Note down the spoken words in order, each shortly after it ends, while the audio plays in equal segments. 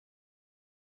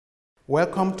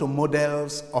Welcome to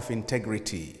Models of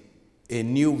Integrity, a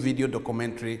new video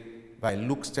documentary by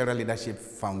Luke Sterra Leadership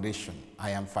Foundation. I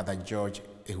am Father George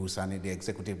Ehusani, the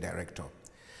Executive Director.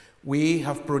 We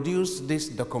have produced this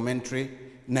documentary,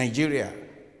 Nigeria,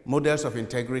 Models of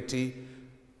Integrity,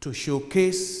 to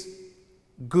showcase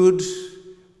good,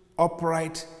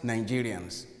 upright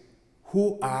Nigerians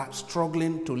who are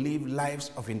struggling to live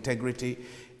lives of integrity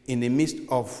in the midst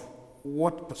of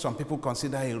what some people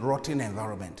consider a rotten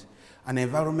environment. An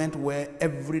environment where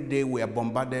every day we are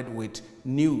bombarded with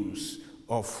news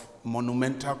of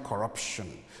monumental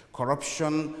corruption.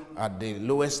 Corruption at the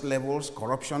lowest levels,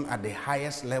 corruption at the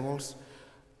highest levels.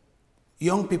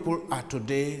 Young people are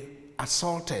today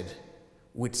assaulted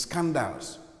with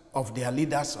scandals of their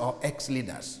leaders or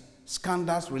ex-leaders.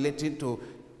 Scandals related to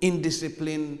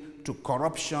indiscipline, to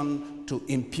corruption, to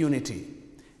impunity.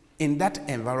 In that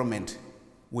environment,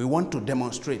 we want to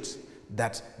demonstrate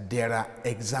that there are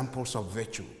examples of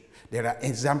virtue, there are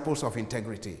examples of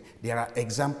integrity, there are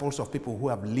examples of people who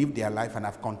have lived their life and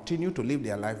have continued to live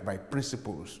their life by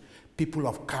principles, people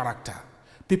of character,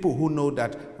 people who know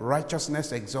that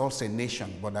righteousness exalts a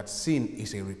nation, but that sin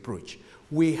is a reproach.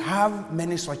 We have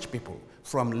many such people,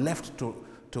 from left to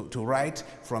right,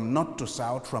 from north to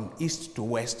south, from east to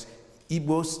west,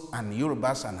 Igbos and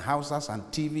Yorubas and Hausas and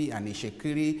TV and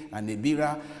Ishekiri and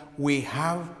Ibira. We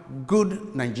have good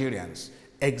Nigerians,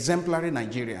 exemplary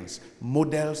Nigerians,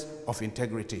 models of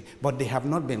integrity, but they have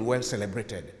not been well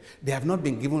celebrated. They have not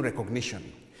been given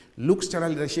recognition. Luke Sterra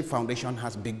Leadership Foundation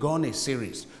has begun a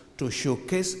series to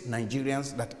showcase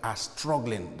Nigerians that are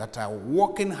struggling, that are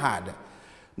working hard,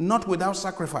 not without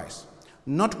sacrifice,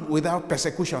 not without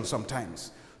persecution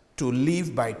sometimes, to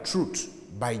live by truth,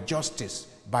 by justice,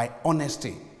 by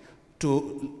honesty,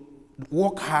 to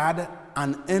work hard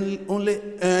and only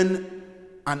earn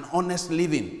an honest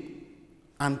living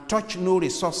and touch no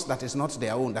resource that is not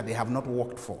their own, that they have not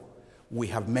worked for. We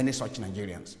have many such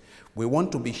Nigerians. We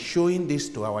want to be showing this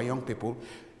to our young people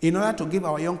in order to give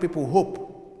our young people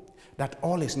hope that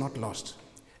all is not lost.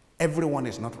 Everyone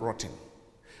is not rotten.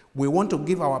 We want to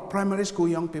give our primary school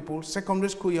young people, secondary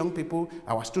school young people,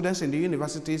 our students in the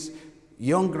universities,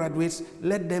 young graduates,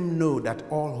 let them know that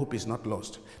all hope is not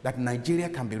lost, that Nigeria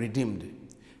can be redeemed,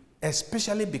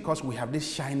 especially because we have these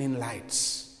shining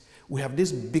lights. We have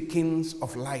these beacons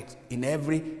of light in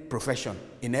every profession,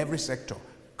 in every sector.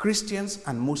 Christians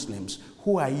and Muslims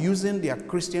who are using their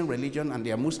Christian religion and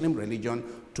their Muslim religion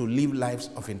to live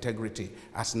lives of integrity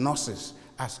as nurses,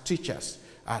 as teachers,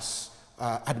 as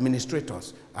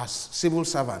administrators, as civil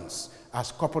servants,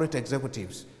 as corporate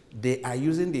executives. They are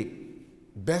using the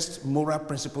best moral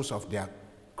principles of their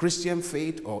Christian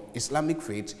faith or Islamic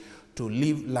faith to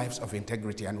live lives of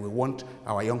integrity, and we want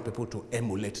our young people to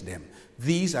emulate them.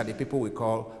 These are the people we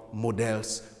call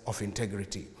models of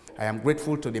integrity. I am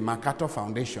grateful to the MacArthur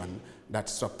Foundation that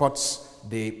supports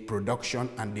the production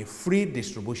and the free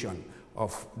distribution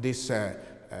of this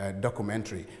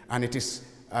documentary, and it is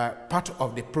part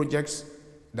of the projects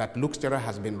that Luke Sterra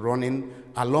has been running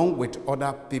along with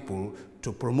other people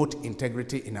to promote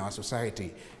integrity in our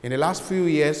society. In the last few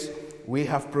years, we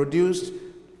have produced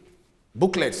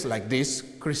booklets like this,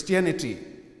 Christianity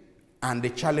and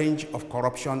the Challenge of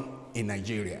Corruption in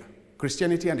Nigeria.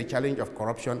 Christianity and the Challenge of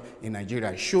Corruption in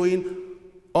Nigeria, showing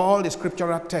all the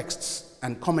scriptural texts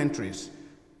and commentaries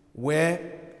where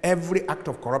every act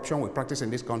of corruption we practice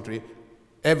in this country,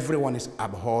 everyone is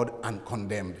abhorred and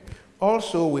condemned.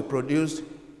 Also, we produced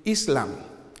Islam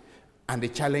and the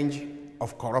Challenge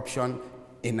of Corruption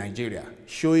in Nigeria,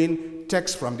 showing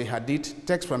texts from the Hadith,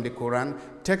 texts from the Quran,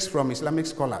 texts from Islamic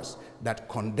scholars that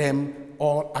condemn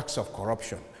all acts of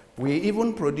corruption. We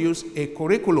even produce a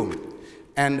curriculum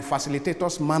and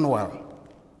facilitators manual,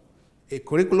 a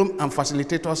curriculum and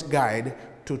facilitators guide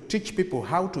to teach people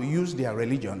how to use their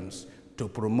religions to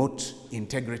promote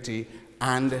integrity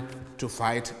and to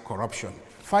fight corruption.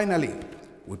 Finally,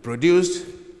 we produced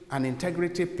an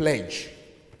integrity pledge,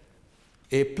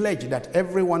 a pledge that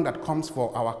everyone that comes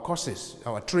for our courses,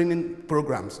 our training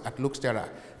programs at Luke Sterra,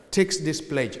 takes this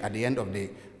pledge at the end of the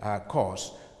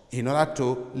course in order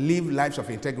to live lives of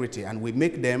integrity, and we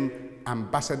make them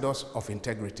ambassadors of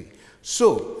integrity.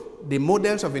 So, the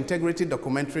Models of Integrity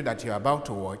documentary that you're about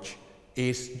to watch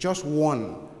is just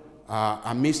one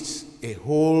amidst a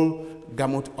whole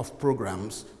gamut of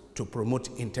programs to promote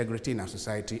integrity in our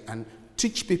society and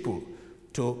teach people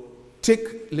to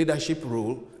take leadership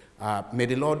role. May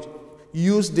the Lord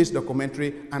use this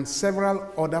documentary and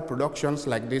several other productions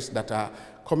like this that are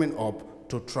coming up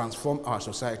to transform our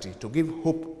society, to give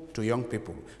hope to young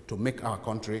people, to make our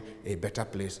country a better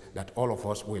place that all of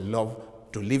us will love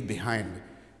to leave behind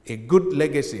a good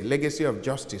legacy of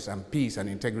justice and peace and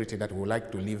integrity that we would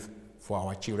like to leave for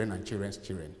our children and children's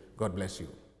children. God bless you.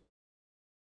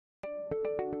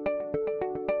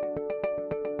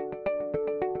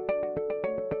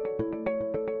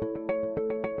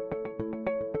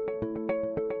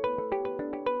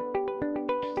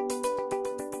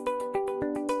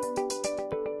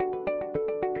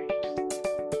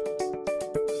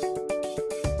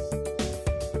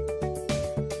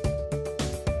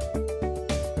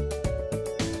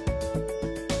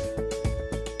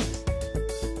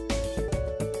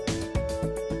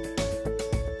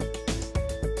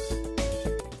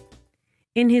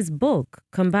 In his book,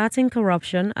 Combating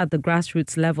Corruption at the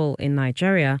Grassroots Level in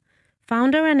Nigeria,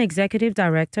 founder and executive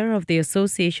director of the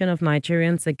Association of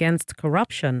Nigerians Against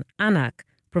Corruption, ANAC,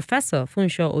 Professor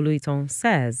Funsho Oluitan,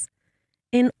 says,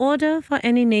 in order for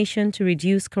any nation to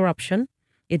reduce corruption,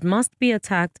 it must be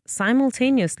attacked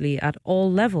simultaneously at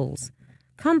all levels.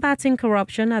 Combating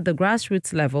corruption at the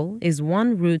grassroots level is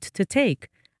one route to take,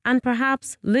 and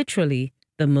perhaps literally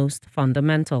the most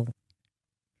fundamental.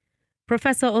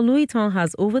 Professor Oluitan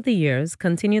has over the years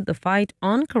continued the fight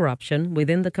on corruption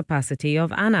within the capacity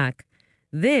of ANAC.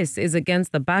 This is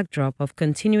against the backdrop of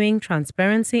continuing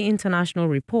Transparency International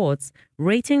reports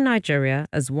rating Nigeria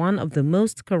as one of the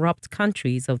most corrupt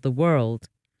countries of the world.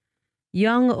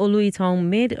 Young Oluitan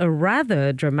made a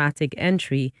rather dramatic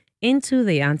entry into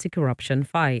the anti-corruption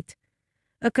fight.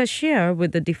 A cashier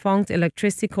with the defunct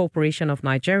Electricity Corporation of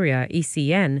Nigeria,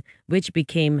 ECN, which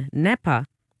became NEPA,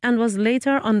 and was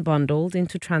later unbundled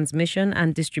into transmission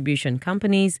and distribution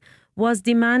companies, was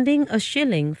demanding a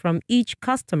shilling from each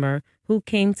customer who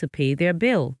came to pay their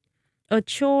bill, a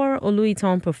chore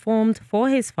Oluitan performed for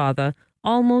his father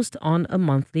almost on a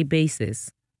monthly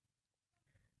basis.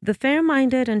 The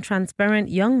fair-minded and transparent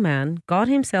young man got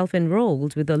himself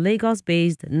enrolled with a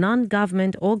Lagos-based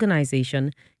non-government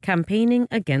organization campaigning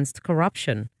against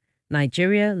corruption,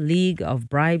 Nigeria League of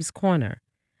Bribes Corner,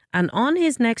 and on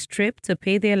his next trip to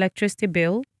pay the electricity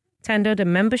bill, tendered a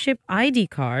membership ID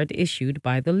card issued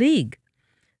by the League.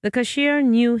 The cashier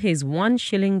knew his 1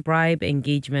 shilling bribe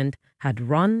engagement had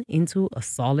run into a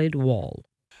solid wall.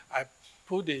 I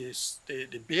put the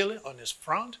bill on his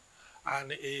front,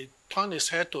 and he turned his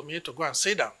head to me to go and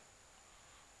sit down.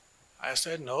 I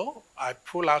said, no. I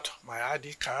pull out my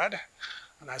ID card,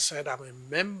 and I said, I'm a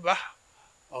member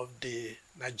of the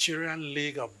Nigerian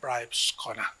League of Bribes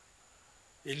Corner.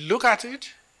 He looked at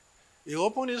it, he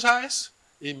opened his eyes,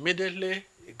 immediately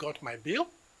he got my bill,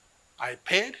 I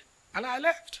paid, and I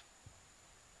left.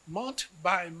 Month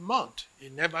by month, he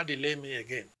never delayed me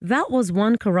again. That was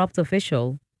one corrupt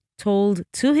official told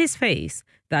to his face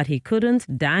that he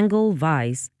couldn't dangle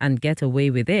vice and get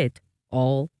away with it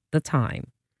all the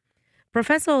time.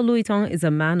 Professor Oluitan is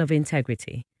a man of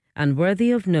integrity, and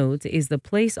worthy of note is the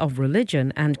place of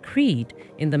religion and creed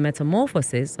in the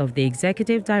metamorphosis of the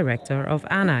executive director of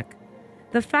ANAC.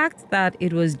 The fact that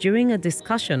it was during a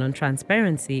discussion on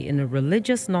transparency in a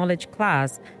religious knowledge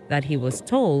class that he was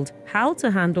told how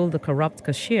to handle the corrupt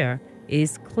cashier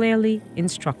is clearly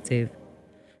instructive.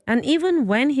 And even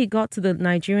when he got to the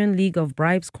Nigerian League of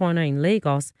Bribes Corner in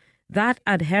Lagos, that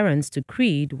adherence to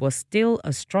creed was still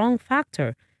a strong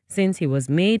factor, since he was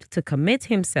made to commit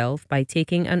himself by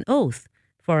taking an oath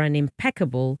for an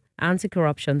impeccable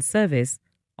anti-corruption service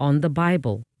on the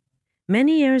Bible.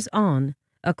 Many years on,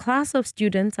 a class of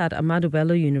students at Ahmadu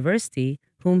Bello University,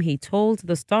 whom he told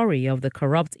the story of the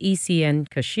corrupt ECN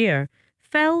cashier,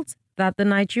 felt that the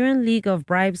Nigerian League of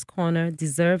Bribes Corner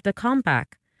deserved a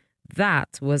comeback.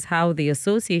 That was how the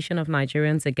Association of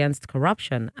Nigerians Against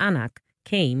Corruption, ANAC,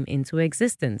 came into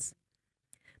existence.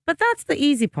 But that's the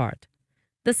easy part.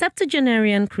 The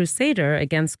septuagenarian crusader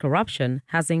against corruption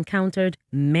has encountered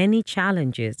many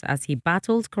challenges as he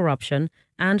battled corruption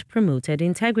and promoted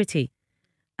integrity.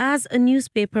 As a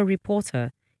newspaper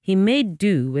reporter, he made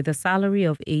do with a salary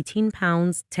of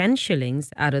 £18, 10 shillings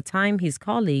at a time his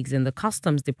colleagues in the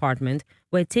customs department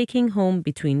were taking home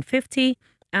between £50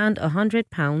 and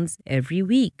 £100 every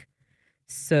week.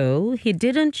 So he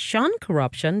didn't shun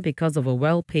corruption because of a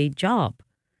well-paid job.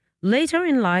 Later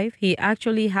in life, he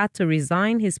actually had to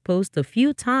resign his post a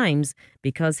few times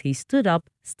because he stood up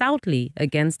stoutly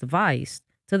against vice,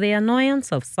 to the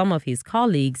annoyance of some of his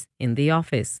colleagues in the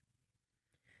office.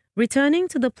 Returning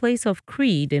to the place of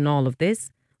creed in all of this,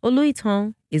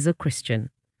 Oluitan is a Christian.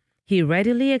 He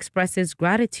readily expresses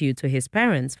gratitude to his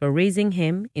parents for raising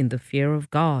him in the fear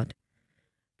of God.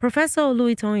 Professor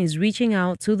Oluitan is reaching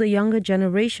out to the younger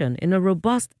generation in a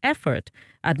robust effort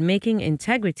at making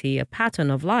integrity a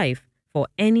pattern of life for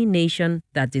any nation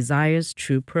that desires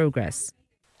true progress.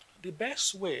 The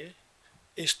best way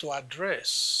is to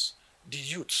address the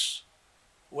youths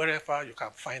wherever you can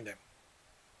find them.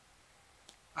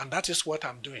 And that is what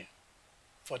I'm doing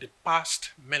for the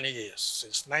past many years,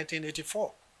 since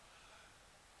 1984.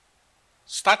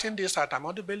 Starting this at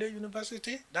Ahmadu Bello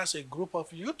University, that's a group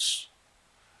of youths.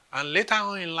 And later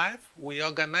on in life, we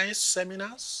organize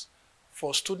seminars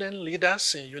for student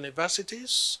leaders in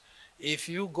universities. If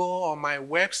you go on my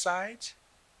website,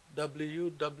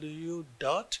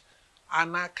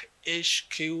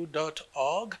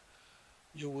 www.anakhq.org,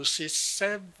 you will see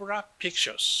several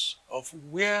pictures of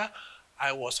where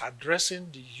I was addressing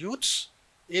the youths,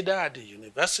 either at the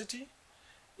university,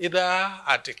 either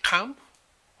at the camp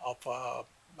of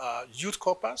youth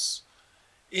corpus,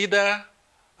 either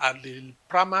at the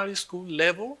primary school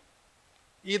level,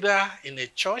 either in a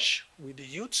church with the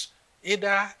youths,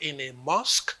 either in a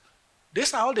mosque.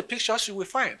 These are all the pictures you will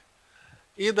find.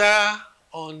 Either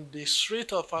on the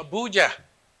street of Abuja,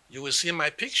 you will see my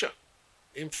picture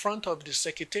in front of the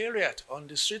secretariat on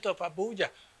the street of Abuja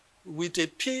with a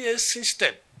PA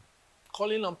system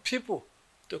calling on people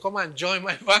to come and join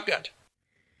my vanguard.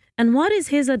 And what is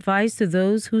his advice to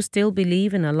those who still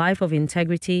believe in a life of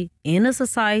integrity in a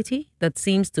society that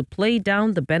seems to play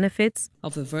down the benefits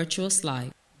of a virtuous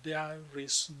life? There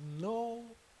is no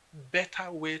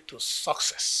better way to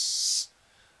success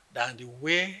than the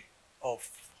way of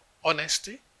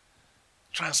honesty,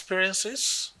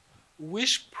 transparencies,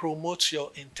 which promotes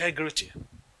your integrity.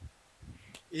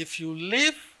 If you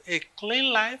live a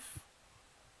clean life,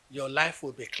 your life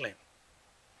will be clean.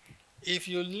 If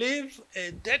you live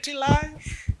a dirty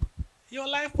life, your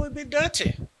life will be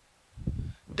dirty.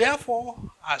 Therefore,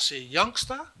 as a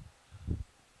youngster,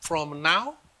 from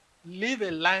now, live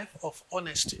a life of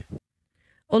honesty.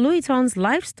 Oluiton's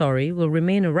life story will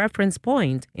remain a reference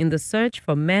point in the search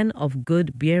for men of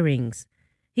good bearings.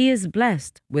 He is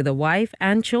blessed with a wife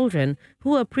and children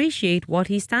who appreciate what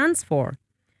he stands for.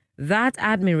 That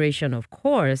admiration, of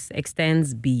course,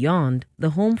 extends beyond the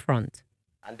home front.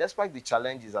 And despite the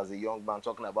challenges as a young man,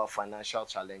 talking about financial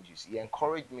challenges, he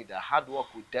encouraged me that hard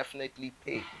work would definitely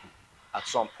pay at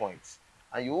some point.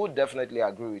 And you would definitely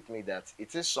agree with me that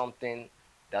it is something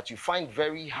that you find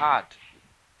very hard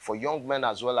for young men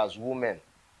as well as women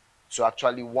to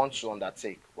actually want to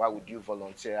undertake. Why would you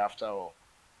volunteer after all?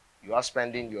 You are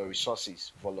spending your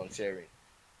resources volunteering.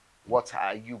 What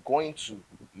are you going to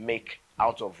make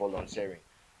out of volunteering?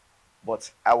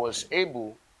 But I was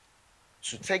able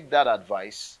to take that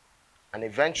advice and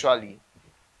eventually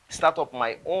start up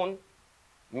my own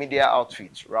media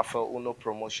outfit, Rafael Uno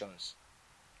Promotions.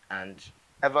 And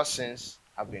ever since,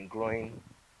 I've been growing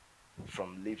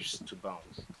from leaps to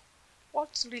bounds.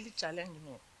 What really challenged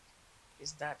me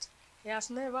is that he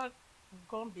has never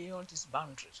gone beyond his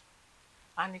boundaries,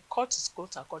 and he cut his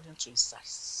coat according to his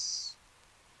size.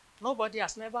 Nobody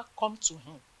has never come to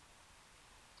him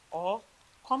or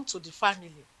come to the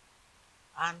family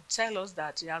and tell us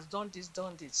that he has done this,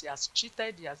 he has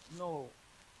cheated, he has no.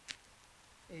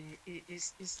 He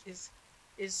is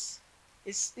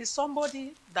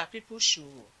somebody that people should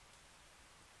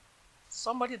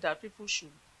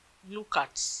look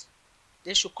at.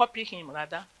 They should copy him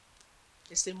rather.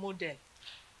 It's a model.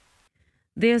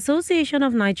 The Association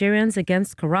of Nigerians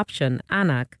Against Corruption,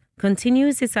 ANAC,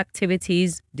 continues its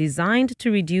activities designed to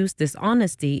reduce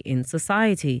dishonesty in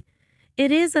society.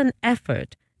 It is an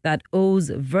effort that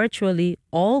owes virtually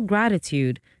all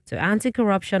gratitude to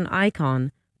anti-corruption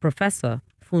icon Professor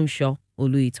Funsho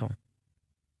Oluiton.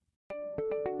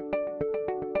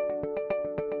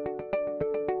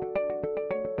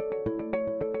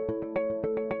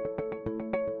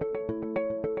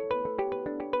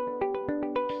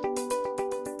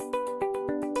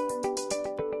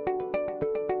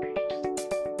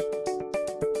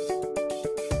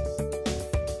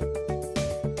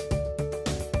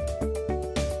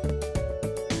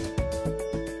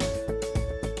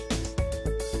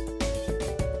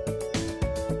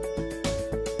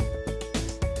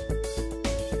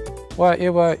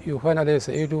 Wherever you find others,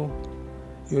 you know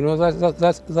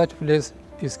that place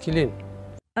is clean.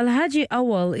 Alhaji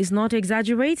Awal is not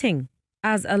exaggerating.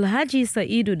 As Alhaji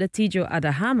Saidu Datijo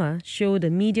Adahama showed a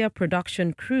media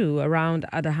production crew around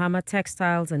Adahama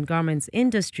Textiles and Garments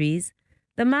Industries,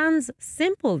 the man's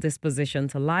simple disposition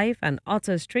to life and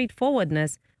utter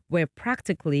straightforwardness were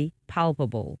practically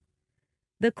palpable.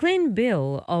 The clean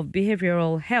bill of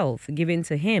behavioral health given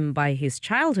to him by his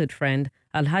childhood friend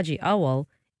Alhaji Awal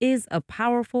is a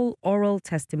powerful oral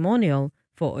testimonial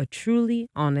for a truly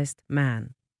honest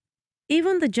man.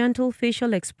 Even the gentle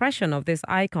facial expression of this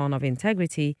icon of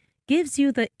integrity gives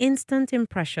you the instant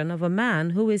impression of a man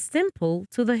who is simple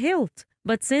to the hilt.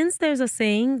 But since there's a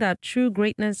saying that true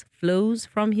greatness flows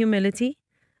from humility,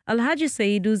 Alhaji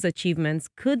Saidu's achievements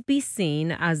could be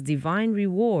seen as divine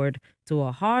reward to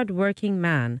a hard-working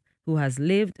man who has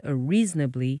lived a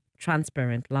reasonably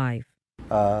transparent life.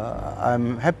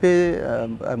 I'm happy,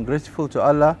 I'm grateful to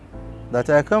Allah that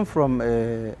I come from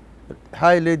a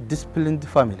highly disciplined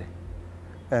family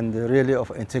and really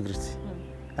of integrity.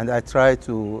 And I try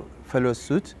to follow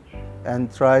suit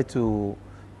and try to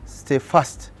stay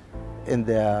fast in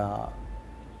the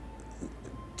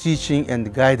teaching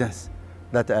and guidance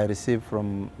that I received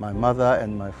from my mother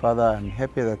and my father. I'm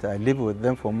happy that I lived with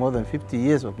them for more than 50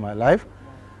 years of my life.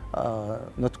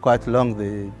 Not quite long,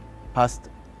 they passed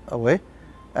away.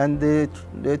 And they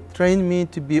trained me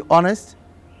to be honest,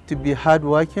 to be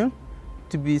hardworking,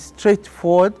 to be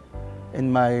straightforward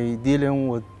in my dealing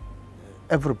with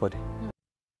everybody.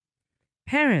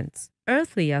 Parents,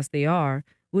 earthly as they are,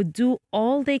 would do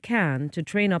all they can to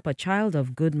train up a child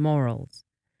of good morals.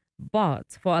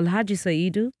 But for Alhaji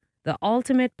Saidu, the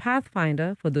ultimate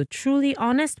pathfinder for the truly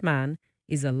honest man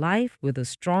is a life with a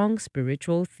strong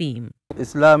spiritual theme.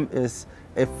 Islam is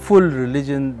a full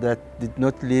religion that did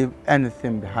not leave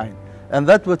anything behind. And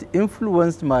that's what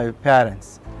influenced my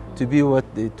parents to be what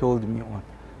they told me on.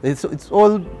 It's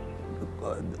all,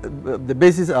 the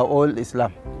bases are all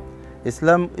Islam.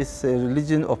 Islam is a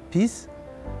religion of peace.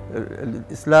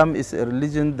 Islam is a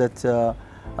religion that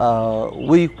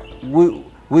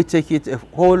we take it a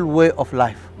whole way of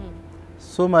life.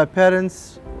 So my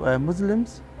parents were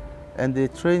Muslims and they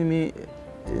trained me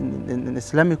in an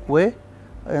Islamic way,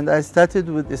 and I started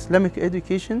with Islamic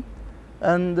education,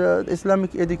 and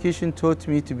Islamic education taught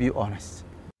me to be honest.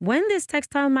 When this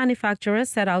textile manufacturer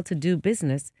set out to do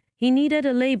business, he needed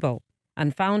a label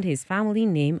and found his family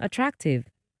name attractive.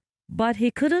 But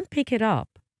he couldn't pick it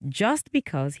up just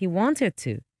because he wanted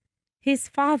to. His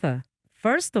father,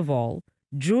 first of all,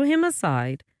 drew him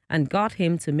aside and got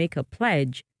him to make a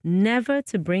pledge never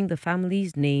to bring the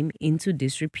family's name into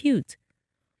disrepute.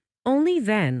 Only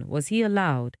then was he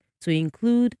allowed to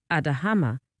include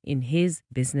Adahama in his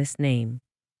business name.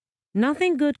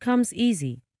 Nothing good comes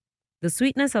easy. The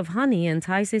sweetness of honey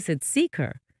entices its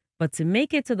seeker, but to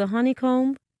make it to the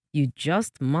honeycomb, you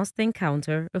just must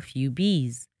encounter a few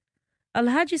bees.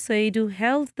 Alhaji Saidu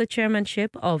held the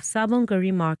chairmanship of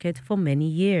Sabongari Market for many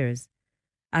years.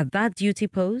 At that duty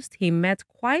post, he met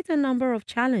quite a number of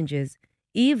challenges,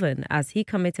 even as he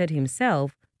committed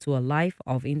himself to a life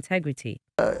of integrity.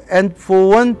 And for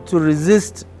one to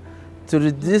resist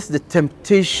the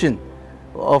temptation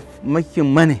of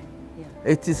making money,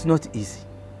 it is not easy.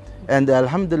 And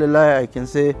alhamdulillah, I can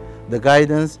say the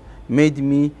guidance made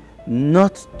me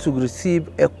not to receive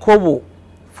a kobo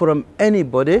from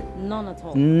anybody. None at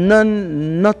all.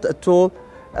 None, not at all.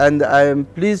 And I am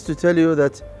pleased to tell you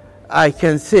that I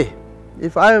can say,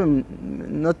 if I am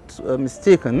not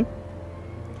mistaken,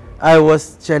 I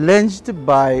was challenged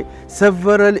by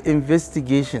several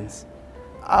investigations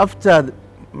after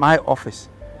my office.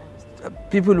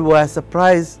 People were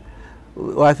surprised,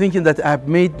 were thinking that I have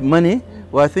made money,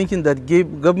 were thinking that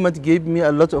government gave me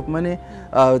a lot of money,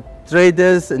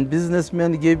 traders and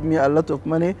businessmen gave me a lot of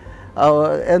money,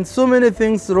 and so many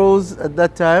things rose at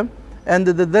that time. And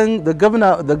then the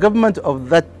government of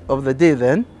the day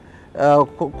then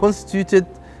constituted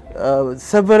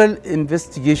several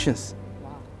investigations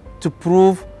to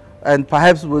prove, and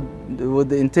perhaps with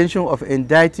the intention of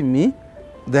indicting me.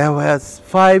 There was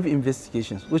 5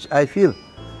 investigations, which I feel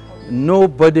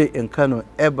nobody in Kano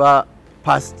ever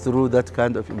passed through that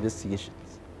kind of investigations.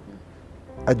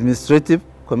 Administrative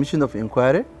Commission of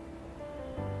Inquiry,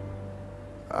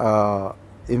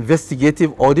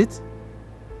 Investigative Audit,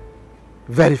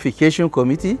 Verification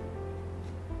Committee,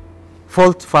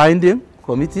 Fault Finding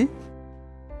Committee,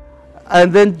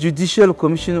 and then Judicial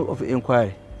Commission of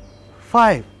Inquiry.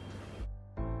 5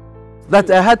 that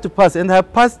I had to pass, and I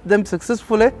passed them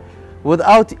successfully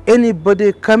without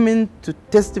anybody coming to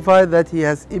testify that he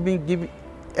has even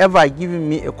ever given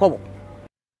me a kobo.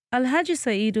 Alhaji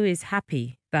Saidu is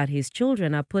happy that his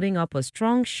children are putting up a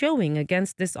strong showing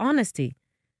against dishonesty.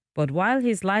 But while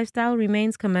his lifestyle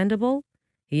remains commendable,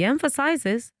 he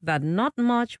emphasizes that not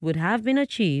much would have been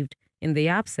achieved in the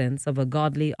absence of a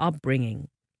godly upbringing.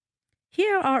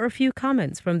 Here are a few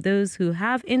comments from those who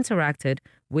have interacted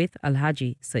with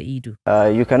Alhaji Saidu.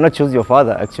 You cannot choose your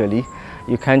father, actually.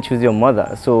 You can't choose your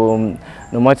mother. So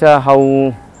no matter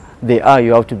how they are,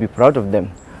 you have to be proud of them.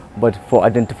 But for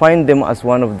identifying them as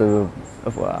one of the,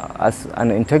 as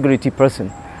an integrity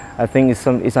person, I think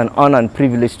it's an honor and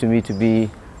privilege to me to be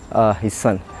his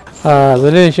son. The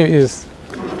relationship is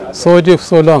so deep,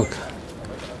 so long.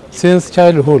 Since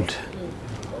childhood,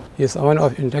 he's a man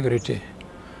of integrity.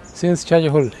 Since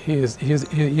childhood, he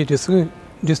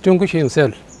distinguished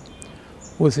himself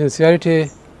with sincerity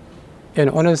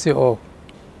and honesty of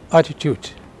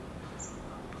attitude.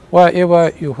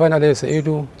 Wherever you find Alhaji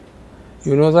Saidu,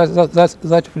 you know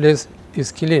that place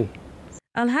is clean.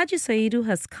 Alhaji Saidu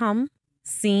has come,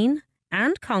 seen,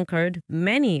 and conquered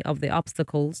many of the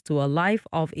obstacles to a life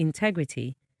of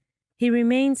integrity. He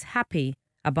remains happy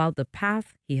about the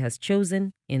path he has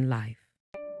chosen in life.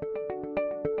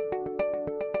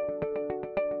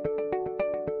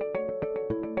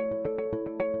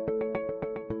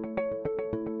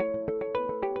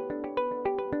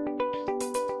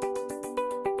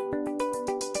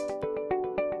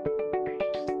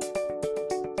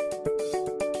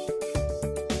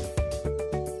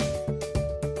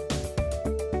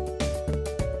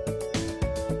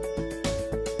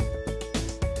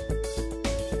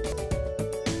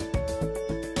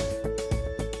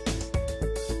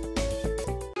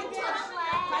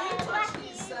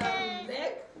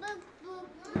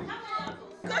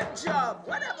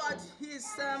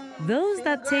 Those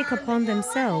that take upon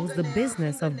themselves the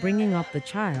business of bringing up the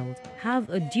child have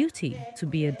a duty to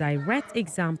be a direct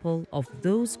example of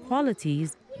those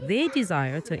qualities they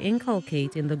desire to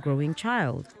inculcate in the growing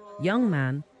child, young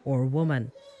man, or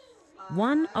woman.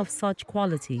 One of such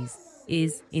qualities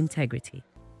is integrity.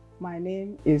 My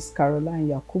name is Caroline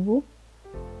Yakubu.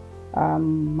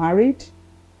 I'm married.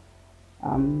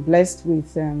 I'm blessed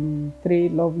with 3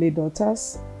 lovely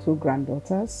daughters, 2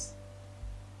 granddaughters.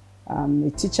 I'm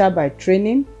a teacher by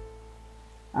training,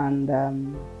 and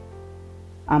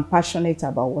I'm passionate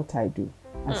about what I do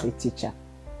as a teacher,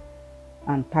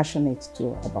 and passionate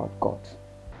too about God.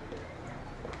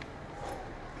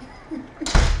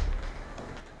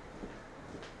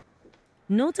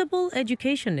 Notable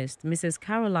educationist Mrs.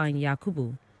 Caroline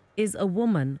Yakubu is a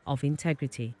woman of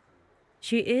integrity.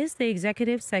 She is the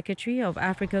Executive Secretary of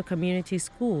Africa Community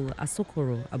School,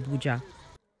 Asokoro, Abuja,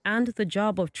 and the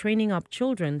job of training up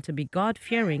children to be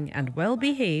God-fearing and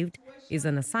well-behaved is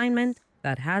an assignment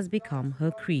that has become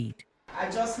her creed. I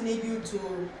just need you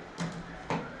to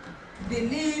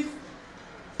believe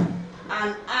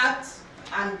and act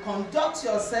and conduct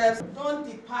yourself. Don't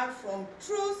depart from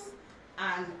truth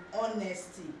and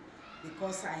honesty,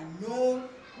 because I know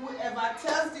whoever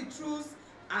tells the truth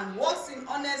and walks in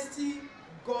honesty,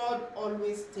 God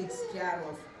always takes care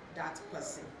of that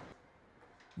person.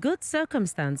 Good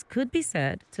circumstance could be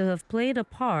said to have played a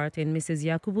part in Mrs.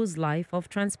 Yakubu's life of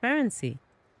transparency.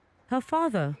 Her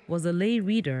father was a lay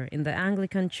reader in the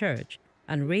Anglican Church,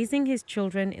 and raising his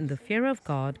children in the fear of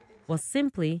God was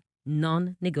simply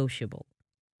non-negotiable.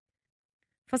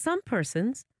 For some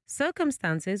persons,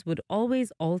 circumstances would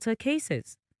always alter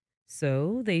cases,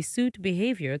 so they suit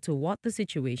behavior to what the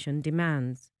situation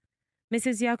demands.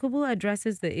 Mrs. Yakubu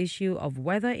addresses the issue of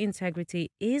whether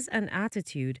integrity is an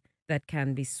attitude that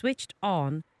can be switched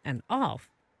on and off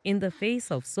in the face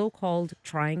of so-called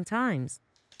trying times.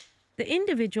 The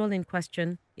individual in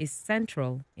question is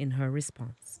central in her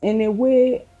response. In a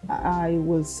way, I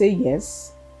will say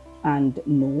yes and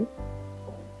no.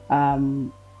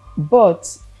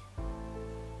 But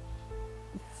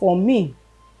for me,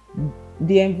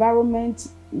 the environment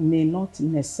may not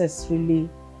necessarily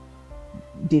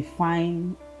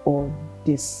define or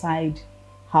decide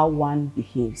how one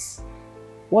behaves.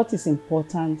 What is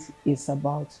important is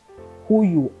about who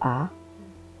you are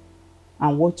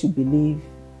and what you believe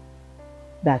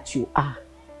that you are,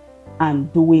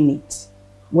 and doing it,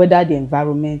 whether the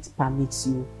environment permits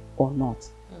you or not.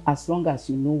 As long as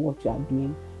you know what you are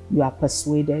doing, you are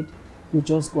persuaded, you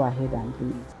just go ahead and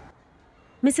do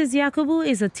it. Mrs. Yakubu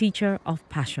is a teacher of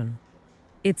passion.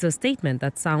 It's a statement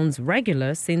that sounds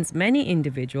regular since many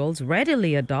individuals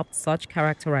readily adopt such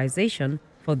characterization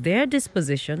for their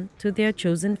disposition to their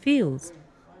chosen fields.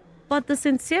 But the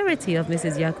sincerity of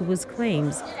Mrs. Yakubu's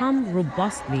claims come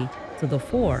robustly to the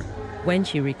fore when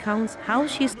she recounts how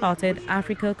she started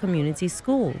Africa Community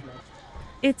School.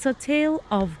 It's a tale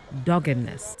of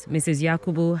doggedness. Mrs.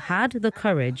 Yakubu had the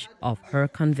courage of her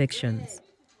convictions.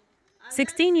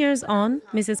 16 years on,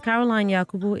 Mrs. Caroline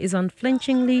Yakubu is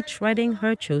unflinchingly treading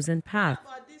her chosen path.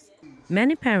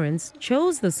 Many parents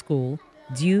chose the school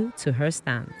due to her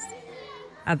stance.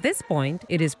 At this point,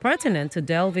 it is pertinent to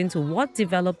delve into what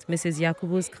developed Mrs.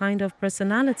 Yakubu's kind of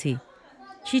personality.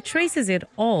 She traces it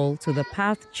all to the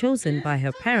path chosen by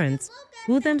her parents,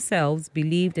 who themselves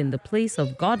believed in the place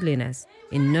of godliness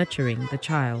in nurturing the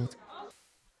child.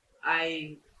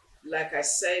 Like I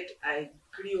said, I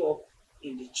grew up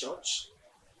in the church.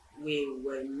 We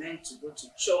were meant to go to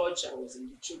church. I was in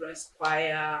the children's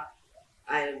choir.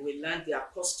 We learned the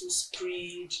Apostles'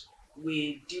 Creed.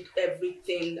 We did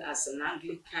everything as an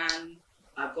Anglican.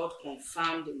 I got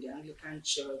confirmed in the Anglican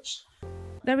church.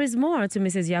 There is more to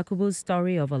Mrs. Yakubu's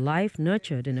story of a life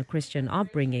nurtured in a Christian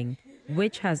upbringing,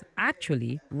 which has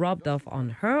actually rubbed off on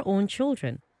her own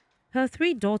children. Her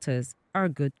 3 daughters are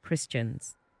good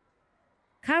Christians.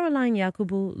 Caroline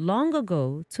Yakubu long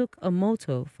ago took a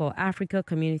motto for Africa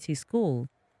Community School,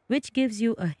 which gives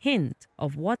you a hint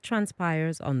of what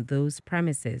transpires on those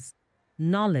premises: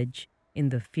 knowledge in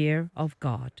the fear of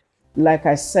God. Like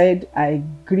I said, I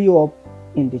grew up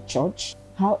in the church.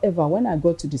 However, when I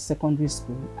got to the secondary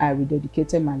school, I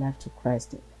rededicated my life to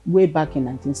Christ way back in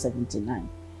 1979.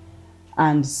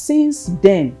 And since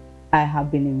then, I have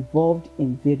been involved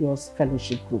in various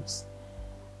fellowship groups.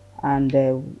 And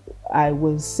I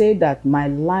will say that my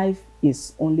life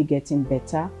is only getting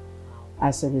better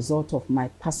as a result of my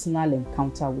personal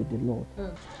encounter with the Lord.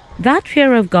 That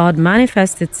fear of God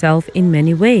manifests itself in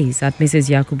many ways at Mrs.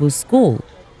 Yakubu's school.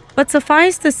 But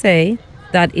suffice to say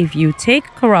that if you take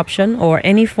corruption or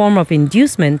any form of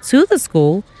inducement to the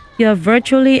school, you are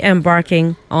virtually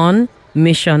embarking on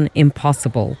mission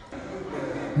impossible.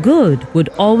 Good would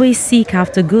always seek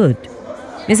after good.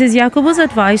 Mrs. Yakubu's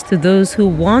advice to those who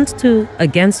want to,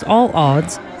 against all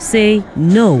odds, say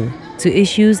no to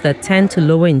issues that tend to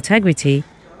lower integrity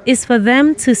is for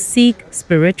them to seek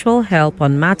spiritual help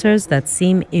on matters that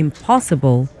seem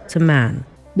impossible to man.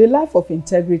 The life of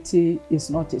integrity is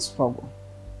not a struggle.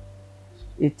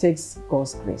 It takes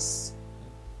God's grace.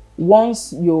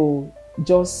 Once you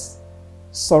just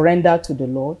surrender to the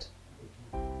Lord,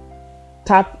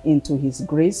 tap into His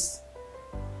grace,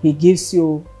 He gives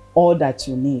you all that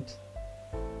you need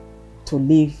to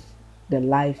live the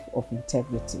life of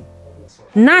integrity.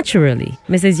 Naturally,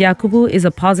 Mrs. Yakubu is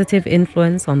a positive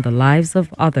influence on the lives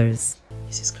of others.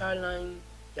 Mrs. Caroline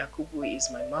Yakubu is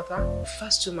my mother, the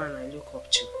first woman I look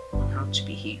up to on how to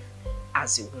behave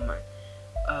as a woman.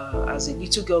 As a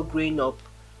little girl growing up,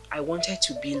 I wanted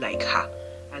to be like her.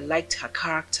 I liked her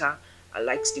character. I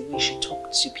liked the way she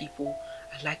talked to people.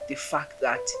 I liked the fact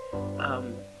that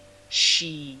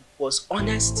she was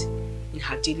honest in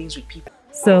her dealings with people.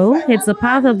 So, it's the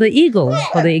path of the eagle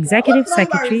for the Executive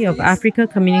Secretary of Africa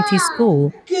Community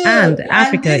School and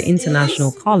Africa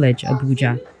International College,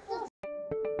 Abuja.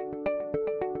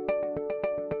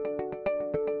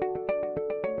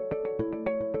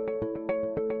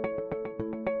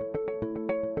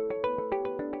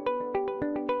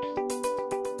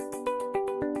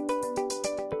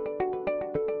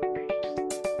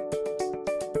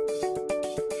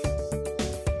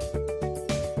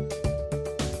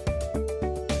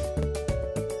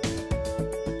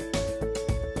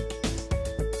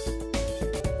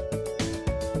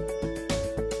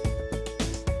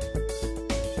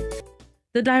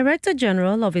 The Director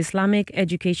General of Islamic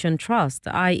Education Trust,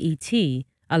 IET,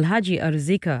 Alhaji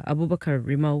Arzika Abubakar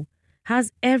Rimo,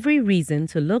 has every reason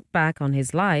to look back on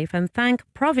his life and thank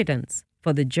Providence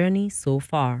for the journey so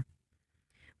far.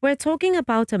 We're talking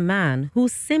about a man who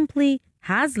simply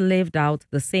has lived out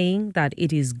the saying that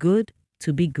it is good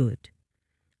to be good.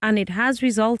 And it has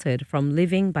resulted from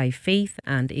living by faith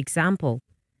and example.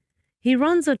 He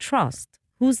runs a trust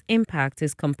whose impact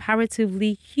is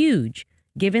comparatively huge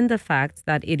given the fact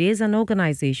that it is an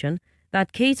organization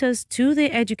that caters to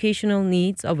the educational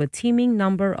needs of a teeming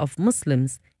number of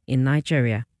Muslims in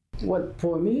Nigeria. Well,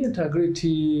 for me,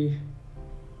 integrity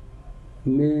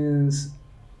means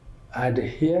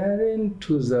adhering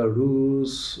to the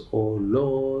rules or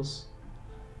laws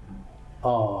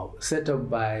set up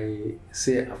by,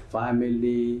 say, a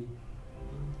family,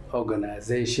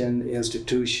 organization,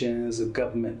 institutions,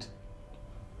 government.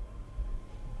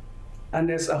 And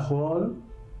as a whole,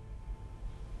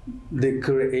 the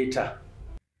creator.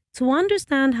 To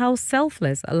understand how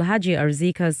selfless Alhaji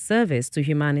Arzika's service to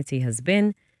humanity has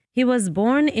been, he was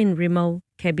born in Rimo,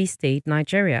 Kebbi State,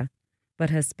 Nigeria, but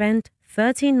has spent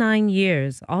 39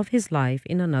 years of his life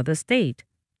in another state,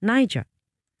 Niger,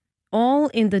 all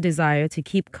in the desire to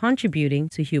keep contributing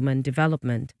to human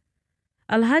development.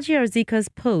 Alhaji Arzika's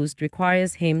post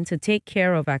requires him to take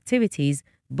care of activities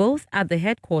both at the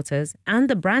headquarters and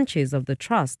the branches of the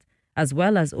trust, as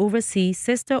well as oversee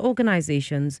sister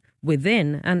organizations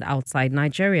within and outside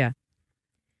Nigeria.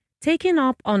 Taking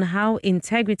up on how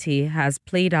integrity has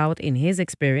played out in his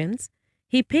experience,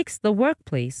 he picks the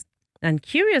workplace, and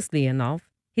curiously enough,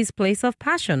 his place of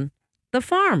passion, the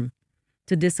farm,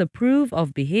 to disapprove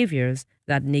of behaviors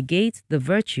that negate the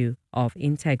virtue of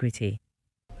integrity.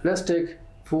 Let's take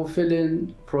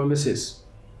fulfilling promises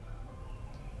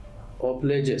or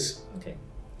pledges. Okay.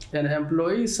 An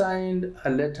employee signed a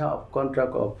letter of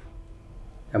contract of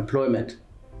employment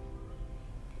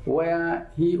where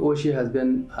he or she has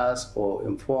been asked or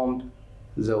informed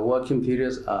the working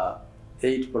periods are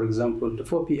 8, for example, to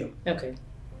 4 p.m. Okay.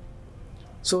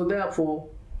 So therefore,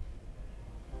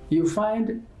 you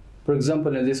find, for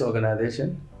example, in this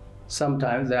organization,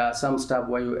 sometimes there are some staff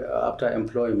when you after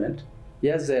employment,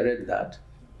 yes, they read that,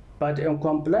 but in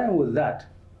complying with that,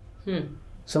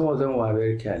 some of them were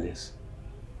very careless.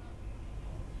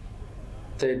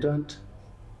 They don't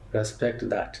respect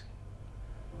that.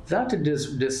 That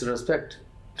disrespect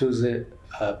to the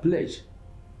pledge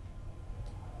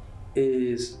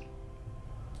is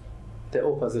the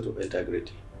opposite of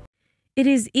integrity. It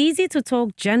is easy to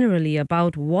talk generally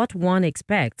about what one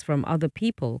expects from other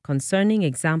people concerning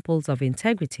examples of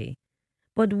integrity.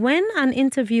 But when an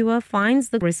interviewer finds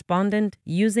the respondent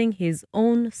using his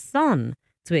own son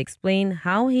to explain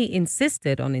how he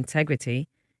insisted on integrity,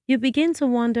 you begin to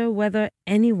wonder whether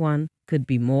anyone could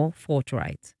be more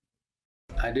forthright.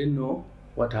 I didn't know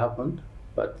what happened,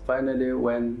 but finally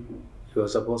when he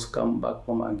was supposed to come back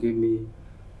home and give me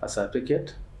a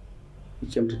certificate, he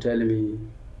came to tell me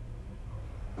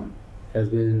has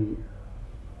been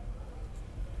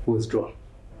withdrawn.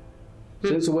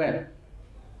 Since when?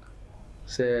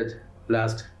 Said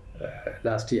last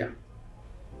year.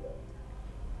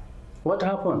 What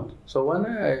happened? So when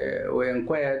we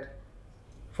inquired,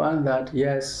 found that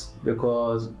yes,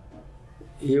 because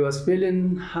he was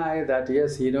feeling high that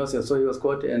yes, he knows it. So he was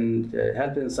caught in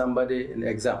helping somebody in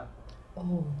exam.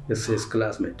 Oh. It's his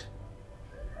classmate.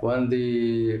 When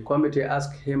the committee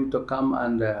asked him to come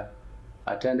and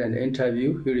attend an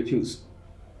interview, he refused.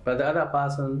 But the other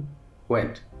person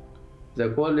went. They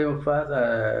called him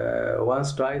first,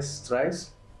 once,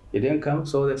 twice. He didn't come,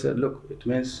 so they said, look, it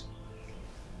means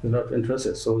he's not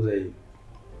interested. So they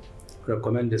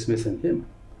recommend dismissing him.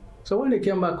 So when he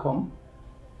came back home,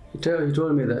 he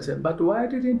told me that, I said, but why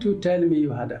didn't you tell me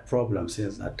you had a problem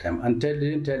since that time and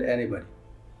didn't tell anybody?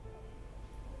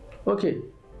 Okay,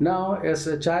 now as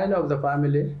a child of the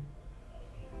family,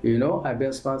 you know, I've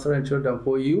been sponsoring children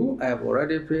for you. I have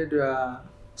already paid your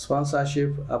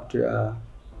sponsorship up to your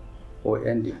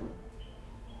OND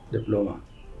diploma.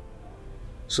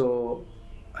 So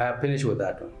I have finished with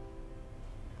that one.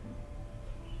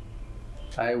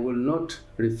 I will not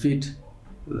repeat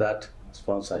that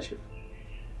sponsorship.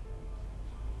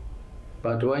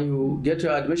 But when you get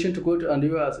your admission to go to and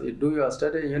do your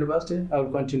study in university, I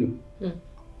will continue.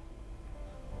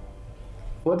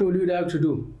 What would you like to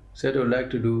do? Said I would like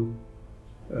to do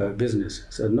business.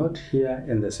 Said not here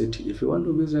in the city. If you want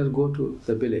to do business, go to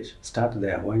the village. Start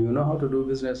there. When you know how to do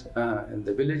business in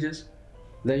the villages,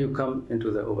 then you come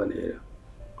into the urban area.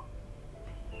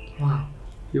 Wow.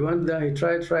 He went there, he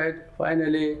tried.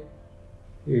 Finally,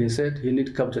 he said he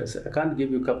needs capital. I said, I can't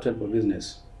give you capital for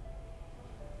business.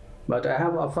 But I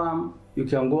have a farm, you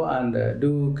can go and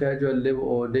do casual labor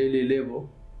or daily labor.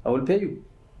 I will pay you.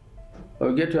 I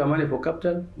will get your money for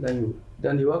capital,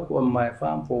 then he worked on my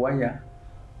farm for 1 year.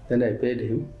 Then I paid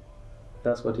him.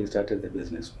 That's what he started the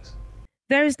business with.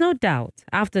 There is no doubt,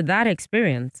 after that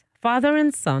experience, father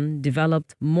and son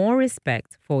developed more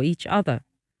respect for each other.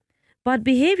 But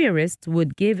behaviorists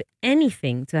would give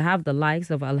anything to have the likes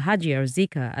of Alhaji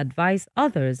Arzika advise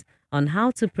others on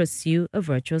how to pursue a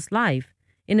virtuous life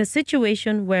in a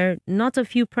situation where not a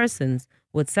few persons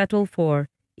would settle for,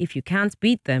 if you can't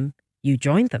beat them, you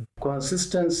join them.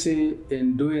 Consistency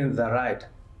in doing the right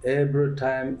every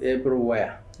time,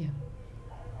 everywhere,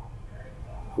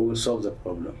 will solve the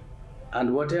problem.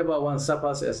 And whatever one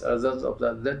suffers as a result of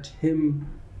that, let him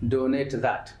donate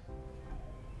that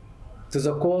to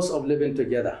the cause of living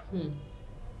together.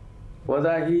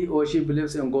 Whether he or she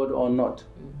believes in God or not,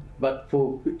 but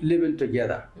for living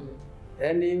together.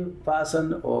 Any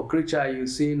person or creature you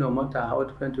see, no matter how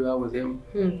different you are with him,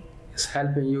 is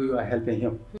helping you, you are helping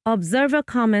him. Observer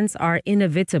comments are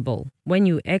inevitable when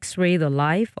you x-ray the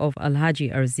life of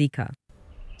Alhaji Arzika.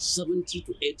 70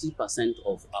 to 80%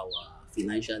 of our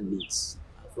financial needs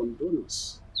are from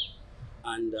donors.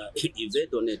 And if they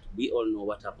donate, we all know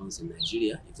what happens in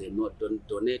Nigeria. If they don't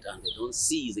donate and they don't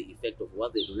see the effect of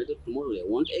what they donated, tomorrow they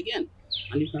want again.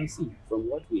 And you can see from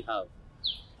what we have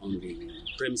on the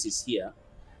premises here,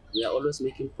 we are always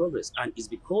making progress. And it's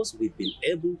because we've been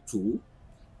able to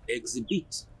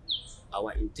exhibit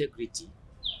our integrity,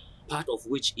 part of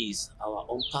which is our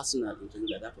own personal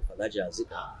integrity, like that of Alhaji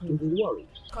Arzika, to the world.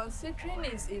 Considering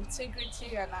his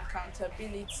integrity and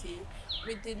accountability,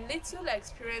 with the little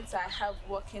experience I have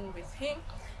working with him,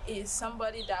 he is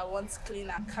somebody that wants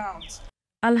clean accounts.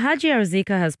 Alhaji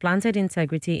Arzika has planted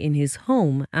integrity in his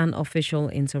home and official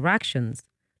interactions.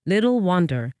 Little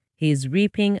wonder he is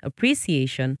reaping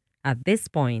appreciation at this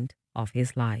point of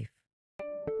his life.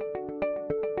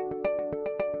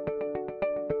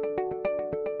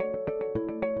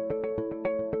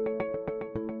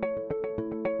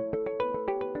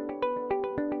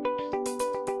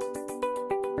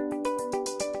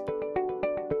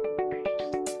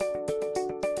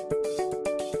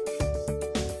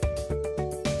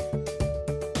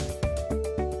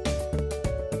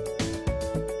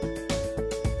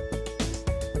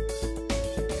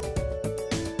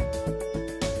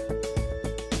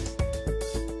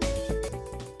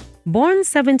 Born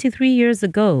 73 years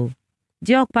ago,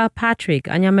 Diokpa Patrick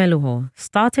Anyameluho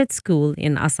started school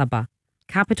in Asaba,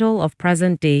 capital of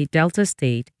present-day Delta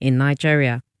State in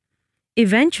Nigeria.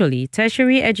 Eventually,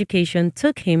 tertiary education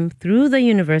took him through the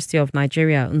University of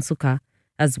Nigeria, Nsukka,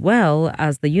 as well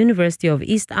as the University of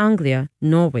East Anglia,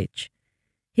 Norwich.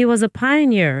 He was a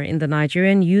pioneer in the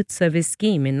Nigerian Youth Service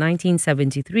Scheme in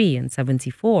 1973 and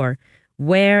 74,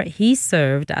 where he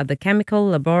served at the chemical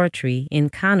laboratory in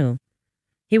Kano.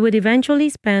 He would eventually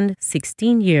spend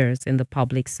 16 years in the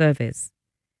public service.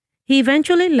 He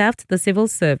eventually left the civil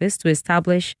service to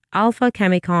establish Alpha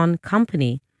Chemicon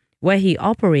Company, where he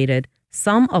operated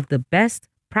some of the best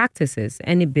practices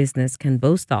any business can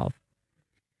boast of.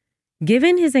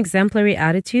 Given his exemplary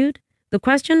attitude, the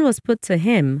question was put to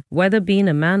him whether being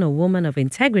a man or woman of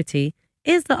integrity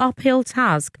is the uphill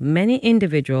task many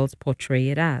individuals portray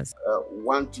it as.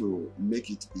 Want to make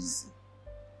it easy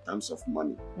in terms of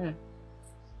money.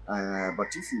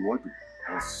 But if you want to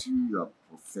pursue your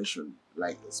profession,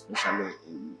 like especially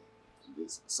in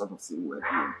this sort of thing we're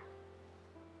doing,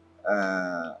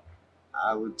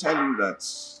 I will tell you that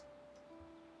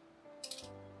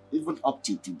even up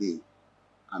to today,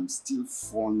 I'm still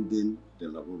funding the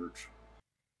laboratory.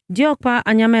 Diokpa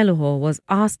Anyameluho was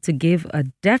asked to give a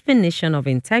definition of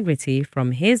integrity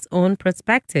from his own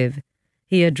perspective.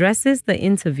 He addresses the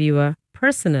interviewer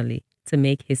personally to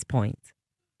make his point.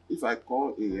 If I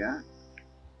call Aya,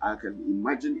 I can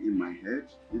imagine in my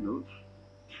head,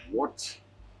 what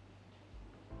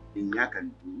Aya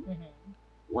can do,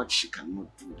 what she cannot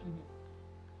do.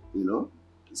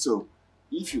 So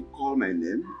if you call my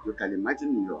name, you can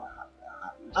imagine in your heart.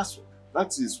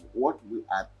 That is what we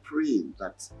are praying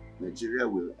that Nigeria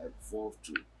will evolve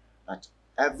to, that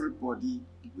everybody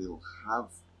will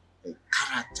have a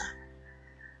character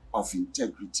of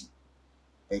integrity,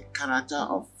 a character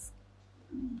of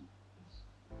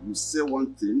you say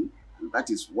one thing, and that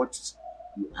is what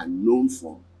you are known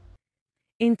for.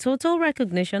 In total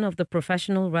recognition of the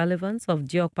professional relevance of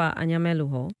Diokpa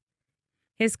Anyameluho,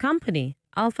 his company,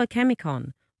 Alpha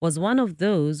Chemicon, was one of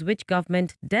those which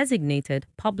government designated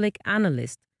public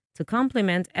analyst to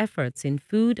complement efforts in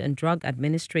food and drug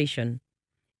administration.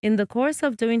 In the course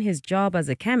of doing his job as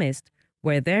a chemist,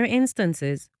 were there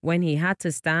instances when he had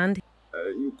to stand?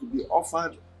 You could be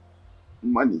offered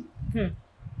money, to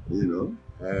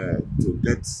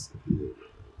get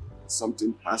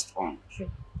something passed on. Sure.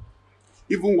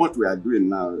 Even what we are doing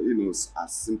now,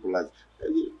 as simple as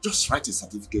just write a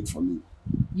certificate for me.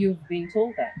 You've been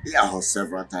told that? Yeah,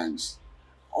 several times.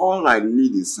 All I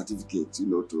need is certificate,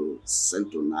 to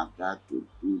send to NAFDAC, to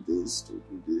do this, to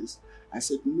do this. I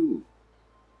said, no.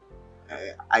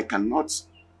 I cannot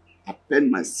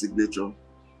append my signature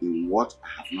in what I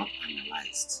have not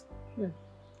analyzed.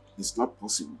 It's not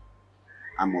possible.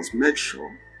 I must make sure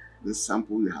this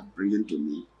sample you have bringing to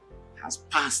me has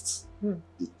passed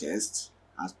the test,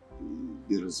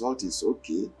 the result is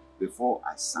okay before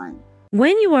I sign.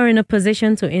 When you are in a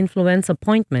position to influence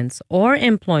appointments or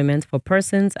employment for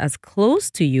persons as close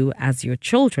to you as your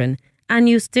children, and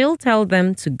you still tell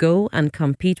them to go and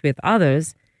compete with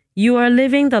others, you are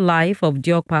living the life of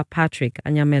Diokpa Patrick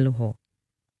Anyameluho.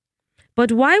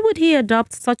 But why would he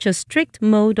adopt such a strict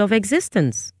mode of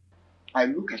existence? I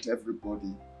look at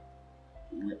everybody.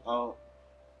 We are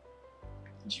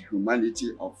the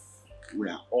humanity of, we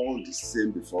are all the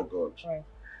same before God. Right.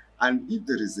 And if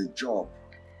there is a job,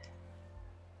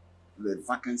 the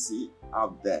vacancy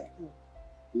out there,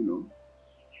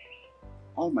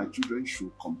 all my children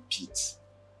should compete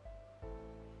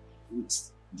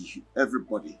with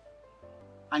everybody.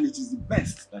 And it is the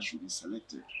best that should be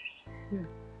selected.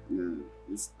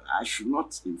 I should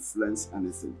not influence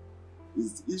anything.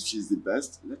 If she's the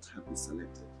best, let her be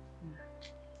selected.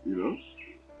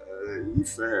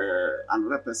 If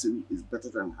another person is better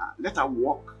than her, let her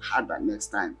work harder next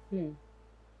time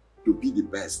to be the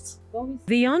best.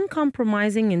 The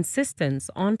uncompromising insistence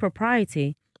on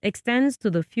propriety extends to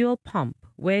the fuel pump,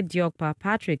 where Diokpa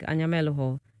Patrick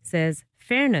Anyameluho says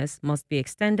fairness must be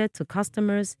extended to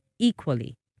customers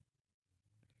equally.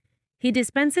 He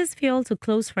dispenses fuel to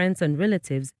close friends and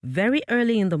relatives very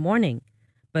early in the morning,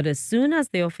 but as soon as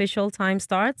the official time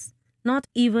starts, not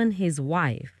even his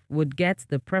wife would get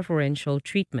the preferential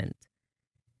treatment.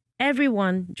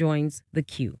 Everyone joins the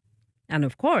queue. And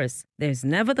of course, there's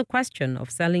never the question of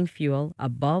selling fuel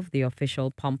above the official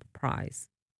pump price.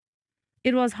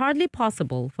 It was hardly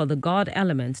possible for the God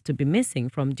element to be missing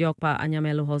from Diokpa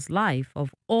Anyameluho's life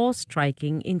of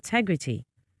awe-striking integrity.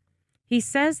 He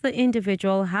says the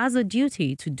individual has a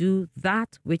duty to do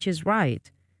that which is right.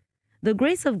 The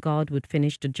grace of God would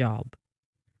finish the job.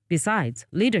 Besides,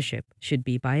 leadership should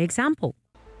be by example.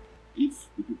 if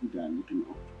the people they are looking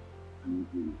up to are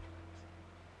not doing it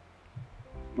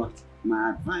right. But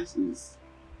my advice is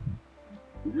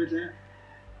whether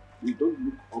we don't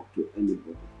look up to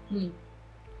anybody.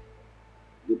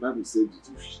 The Bible says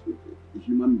the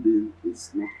human being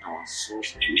is not our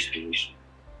source of inspiration.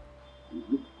 We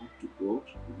look up to God,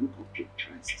 we look up to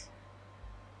Christ,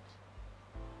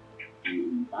 and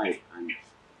imbibe and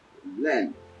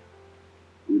learn,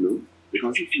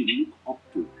 because if you look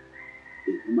up to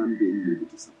a human being, you'll be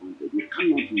disappointed. You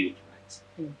cannot do it right.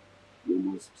 You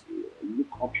must look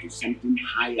up to something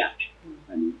higher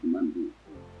than a human being.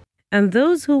 And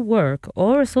those who work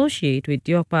or associate with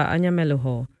Diokpa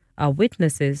Anyameluho are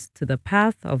witnesses to the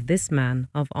path of this man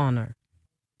of honor.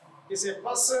 He's a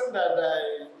person that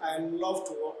I love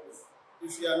to work with.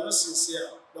 If you are not sincere,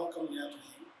 don't come near to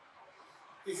him.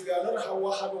 If you are not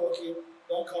hardworking,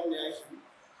 don't come near him.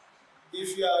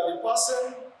 If you are the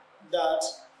person that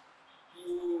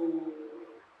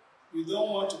you don't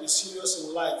want to be serious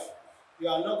in life, you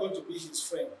are not going to be his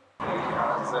friend. He's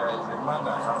a man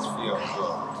that has fear of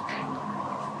God,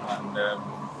 and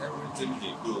everything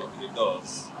he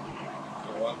does,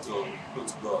 he wants to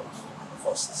put God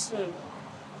first.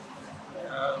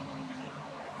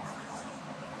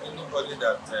 Anybody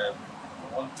that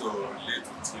wants to relate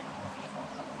with him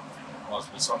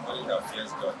must be somebody that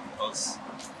fears God, because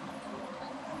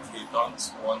he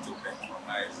don't want to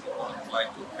patronize, he don't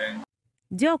like to bend.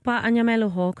 Diokpa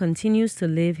Anyameluho continues to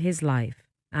live his life,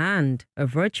 and a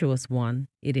virtuous one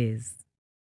it is.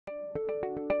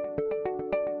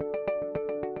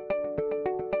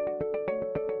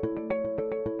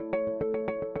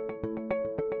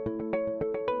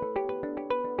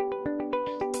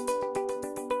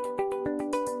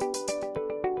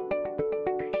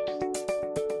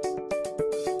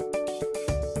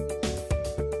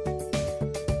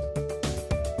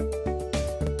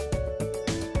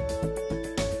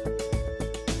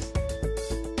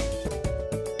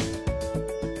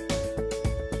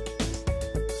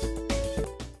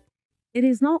 It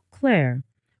is not clear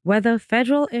whether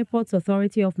Federal Airports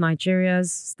Authority of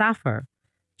Nigeria's staffer,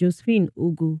 Josephine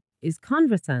Ugu, is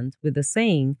conversant with the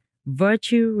saying,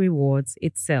 virtue rewards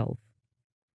itself.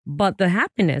 But the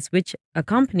happiness which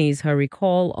accompanies her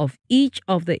recall of each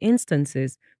of the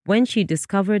instances when she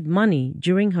discovered money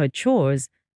during her chores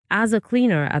as a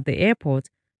cleaner at the airport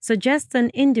suggests an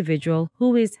individual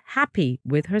who is happy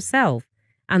with herself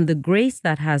and the grace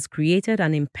that has created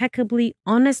an impeccably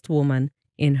honest woman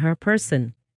in her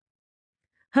person.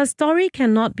 Her story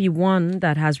cannot be one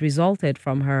that has resulted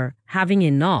from her having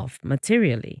enough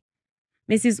materially.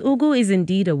 Mrs. Ugu is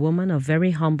indeed a woman of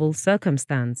very humble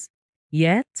circumstance,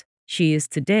 yet she is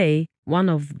today one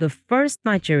of the first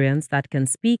Nigerians that can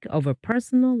speak of a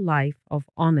personal life of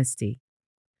honesty.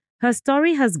 Her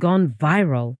story has gone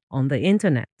viral on the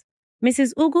internet.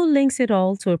 Mrs. Ugu links it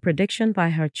all to a prediction by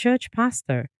her church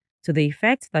pastor to the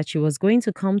effect that she was going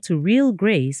to come to real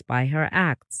grace by her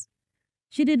acts.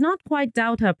 She did not quite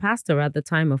doubt her pastor at the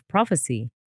time of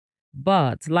prophecy.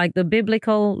 But like the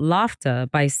biblical laughter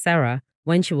by Sarah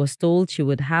when she was told she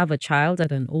would have a child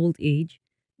at an old age,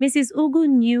 Mrs. Ugu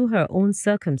knew her own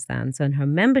circumstance and her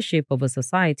membership of a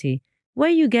society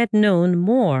where you get known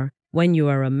more when you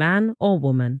are a man or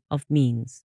woman of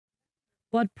means.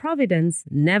 But Providence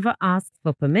never asks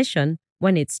for permission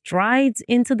when it strides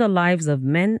into the lives of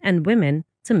men and women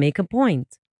to make a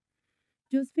point.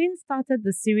 Josephine started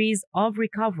the series of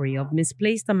recovery of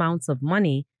misplaced amounts of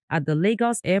money at the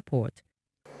Lagos airport.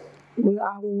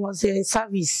 I was in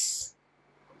service.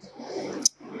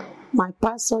 My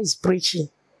pastor is preaching.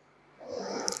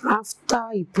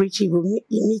 After he preach, he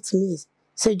meet me.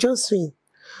 Say, Josephine,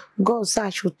 God said I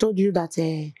should told you that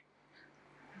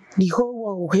the whole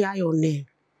world will hear your name.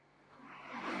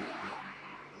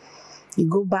 He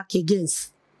go back again.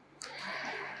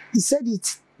 He said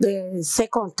it the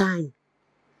second time.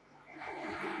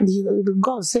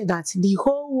 God said that the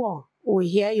whole world will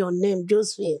hear your name,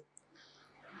 Josephine.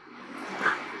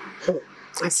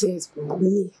 I said,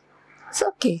 me. It's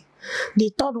okay.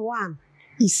 The third one,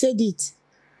 he said it.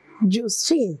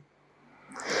 Josephine,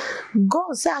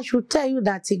 God said I should tell you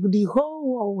that the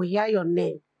whole world will hear your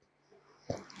name.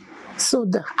 So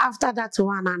after that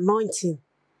one anointing,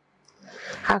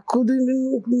 I couldn't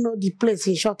know the place.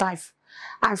 In short, I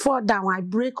fall down. I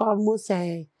break almost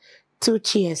 2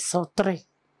 chairs or 3.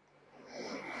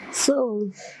 So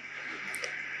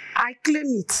I claim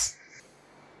it.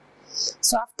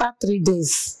 So after 3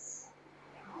 days,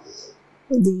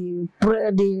 the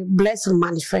blessing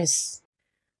manifests.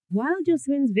 While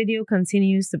Josephine's video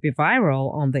continues to be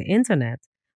viral on the internet,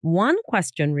 one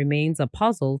question remains a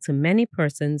puzzle to many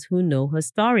persons who know her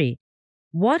story.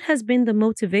 What has been the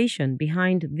motivation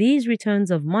behind these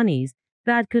returns of monies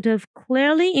that could have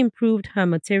clearly improved her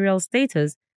material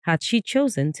status had she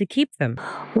chosen to keep them?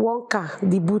 One car,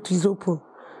 the boot is open.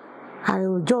 I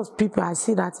just people, I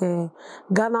see that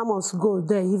Ghana must go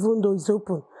there, even though it's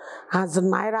open. As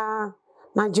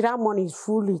Nigeria money is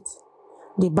full it,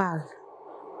 the bag.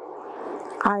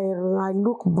 I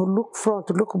look front,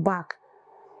 look back.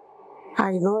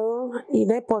 I know in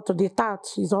airport the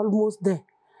touch is almost there.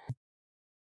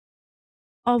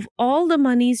 Of all the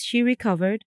monies she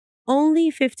recovered,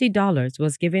 only $50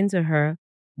 was given to her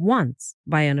once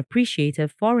by an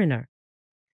appreciative foreigner.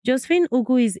 Josephine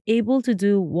Ugu is able to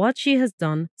do what she has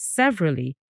done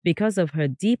severally because of her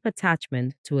deep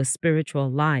attachment to a spiritual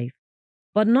life.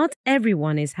 But not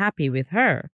everyone is happy with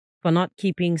her for not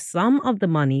keeping some of the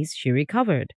monies she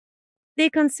recovered.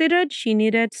 They considered she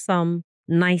needed some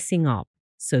nicing up,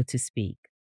 so to speak.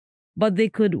 But they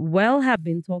could well have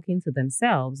been talking to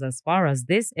themselves as far as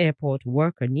this airport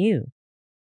worker knew.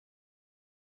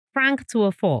 Frank to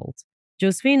a fault,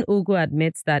 Josephine Ugu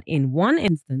admits that in one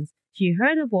instance, she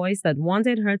heard a voice that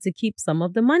wanted her to keep some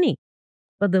of the money.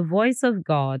 But the voice of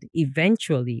God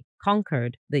eventually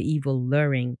conquered the evil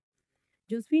luring.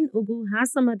 Josephine Ugu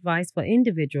has some advice for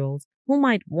individuals who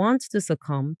might want to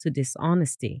succumb to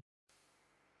dishonesty.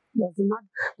 There's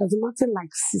nothing like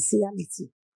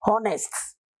sincerity. Honest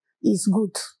is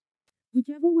good.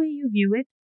 Whichever way you view it,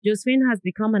 Josephine has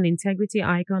become an integrity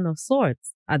icon of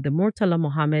sorts at the Murtala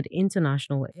Mohammed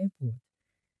International Airport.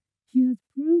 She has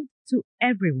proved to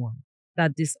everyone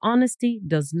that dishonesty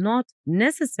does not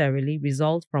necessarily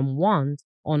result from want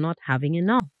or not having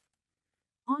enough.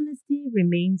 Honesty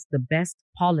remains the best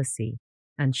policy,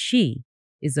 and she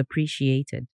is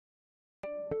appreciated.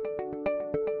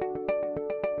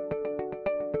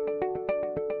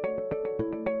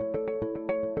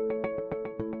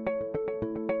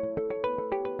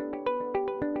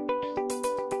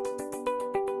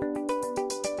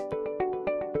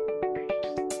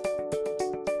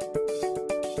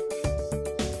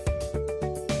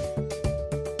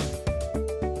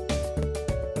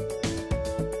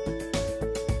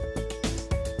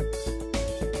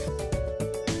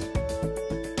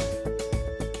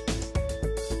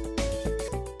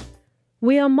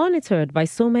 We are monitored by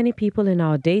so many people in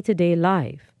our day-to-day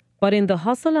life, but in the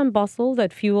hustle and bustle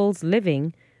that fuels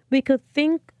living, we could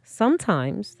think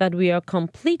sometimes that we are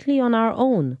completely on our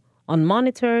own,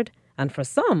 unmonitored, and for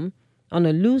some, on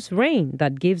a loose rein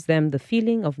that gives them the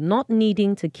feeling of not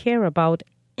needing to care about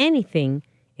anything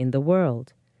in the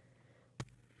world.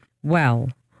 Well,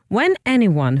 when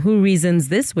anyone who reasons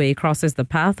this way crosses the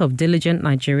path of diligent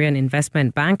Nigerian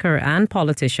investment banker and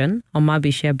politician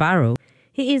Omabishe Barrow,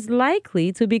 he is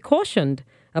likely to be cautioned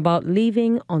about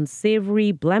leaving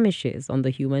unsavory blemishes on the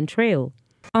human trail.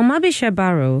 Omabishe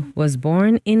Barrow was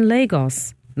born in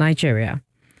Lagos, Nigeria.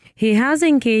 He has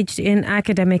engaged in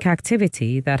academic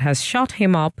activity that has shot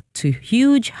him up to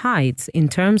huge heights in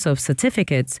terms of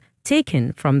certificates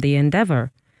taken from the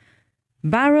endeavor.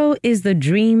 Barrow is the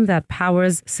dream that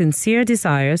powers sincere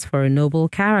desires for a noble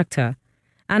character.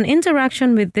 An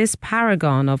interaction with this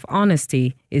paragon of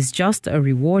honesty is just a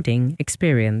rewarding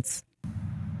experience.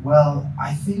 Well,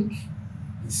 I think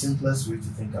the simplest way to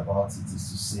think about it is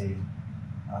to say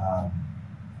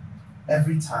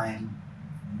every time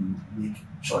you make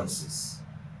choices,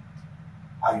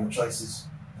 are your choices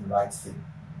the right thing?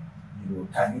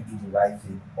 Can you do the right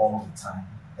thing all the time,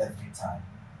 every time,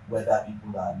 whether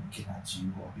people are looking at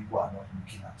you or people are not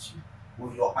looking at you?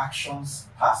 Will your actions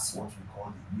pass what we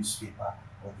call the newspaper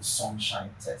or the sunshine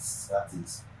test? That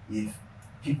is, if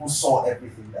people saw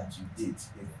everything that you did,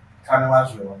 if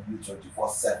cameras were on you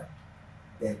 24/7,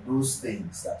 then those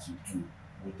things that you do,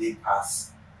 will they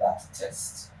pass that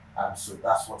test? And so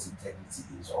that's what integrity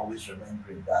is, always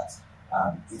remembering that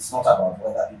it's not about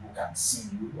whether people can see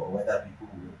you or whether people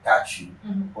will catch you,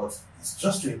 but it's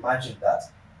just to imagine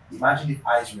if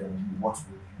eyes were on you, what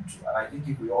will you do? And I think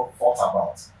if we all thought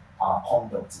about our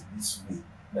conduct in this way,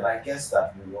 then I guess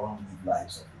that we will all live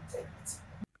lives of integrity.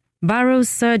 Barrow's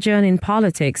sojourn in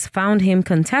politics found him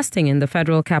contesting in the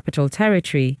Federal Capital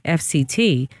Territory,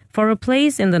 FCT, for a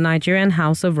place in the Nigerian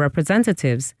House of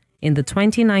Representatives in the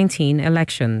 2019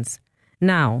 elections.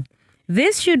 Now,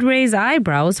 this should raise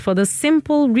eyebrows for the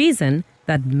simple reason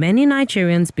that many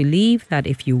Nigerians believe that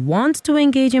if you want to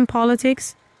engage in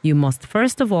politics, you must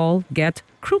first of all get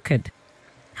crooked.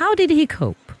 How did he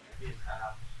cope?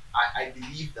 I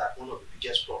believe that one of the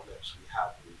biggest problems we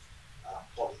have with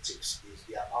politics is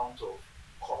the amount of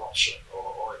corruption,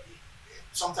 or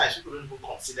sometimes people don't even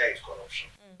consider it corruption.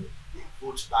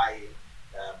 Vote buying,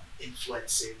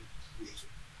 influencing with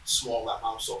small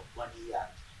amounts of money,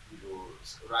 and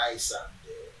rice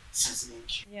and seasoning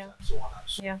cubes and so on and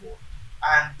so forth.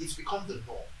 And it's become the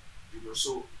norm,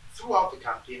 So throughout the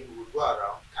campaign, we would go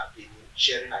around campaigning,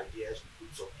 sharing ideas with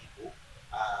groups of people.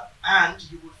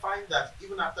 And you will find that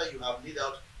even after you have laid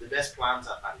out the best plans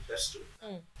and manifesto,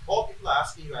 all people are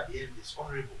asking you at the end is,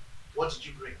 Honorable, what did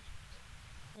you bring?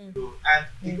 And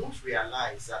they don't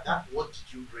realize that what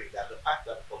did you bring, that the fact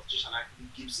that the politician actually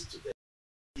gives it to them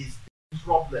is the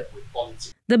problem with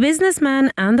politics. The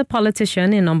businessman and the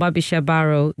politician in Ombabishe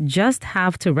Barrow just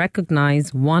have to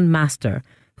recognize one master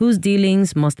whose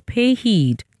dealings must pay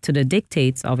heed to the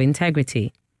dictates of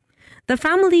integrity. The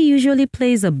family usually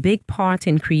plays a big part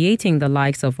in creating the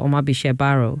likes of Ombabishe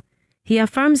Barrow. He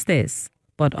affirms this,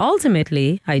 but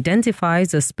ultimately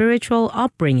identifies a spiritual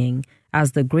upbringing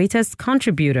as the greatest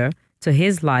contributor to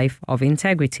his life of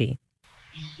integrity.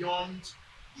 Beyond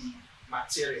the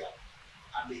material,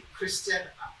 I'm a Christian,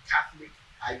 I'm Catholic,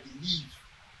 I believe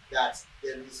that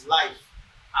there is life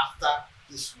after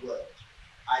this world.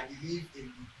 I believe in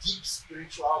the deep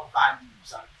spiritual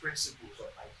values and principles of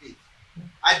my faith.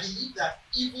 I believe that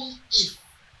even if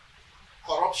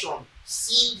corruption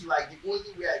seemed like the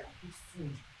only way I could put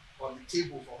food on the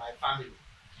table for my family,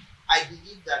 I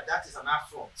believe that that is an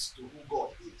affront to who God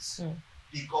is.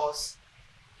 Because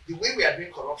the way we are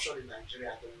doing corruption in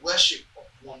Nigeria, the worship of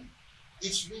money,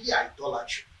 it's really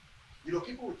idolatry.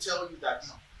 People will tell you that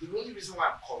the only reason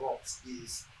why I'm corrupt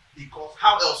is because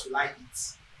how else will I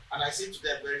eat? And I say to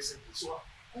them very simply, so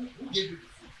who gave you the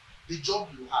food? The job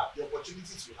you have, the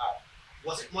opportunities you have,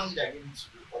 was it money that gave it to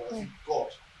you, or was it God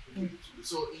who gave it to you?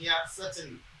 So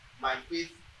certainly my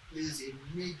faith plays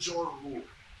a major role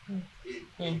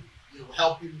in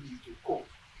helping me to cope.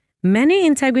 Many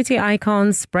integrity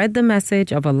icons spread the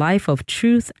message of a life of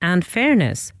truth and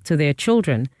fairness to their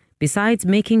children, besides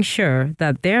making sure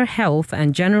that their health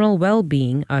and general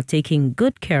well-being are taken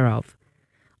good care of.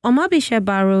 Ombabishe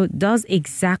Barrow does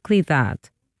exactly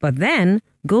that, but then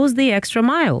goes the extra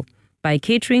mile by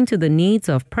catering to the needs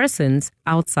of persons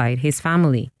outside his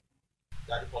family.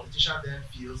 That the politician then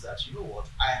feels that,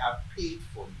 I have paid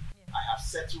for you, I have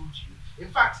settled you.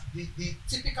 In fact, the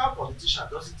typical politician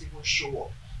doesn't even show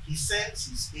up. He sends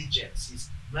his agents, his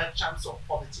merchants of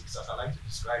politics, as I like to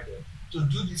describe them, to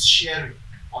do this sharing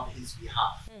on his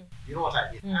behalf. You know what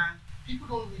I mean? And people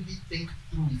don't really think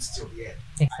through it till the end.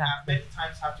 I have many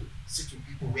times had to sit with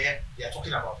people where they are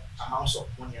talking about amounts of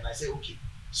money, and I say, okay,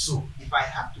 so if I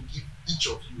have to give each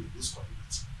of you in this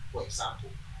community, for example,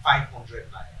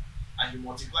 500 naira, and you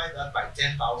multiply that by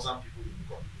 10,000 people in the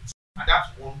community, and that's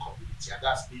one community, and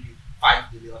that's maybe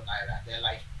 5 billion naira, and there are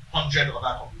like 100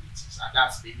 other communities, and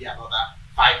that's maybe another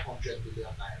 500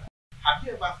 billion naira. Have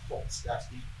you ever thought that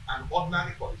if an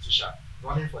ordinary politician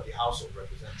running for the House of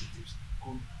Representatives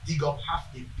could dig up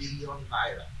 500 million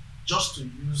naira just to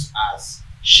use as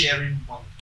sharing money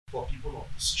for people on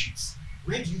the streets?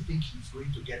 Where do you think he's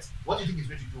going to get? What do you think he's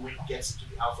going to do when he gets into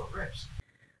the House of Reps?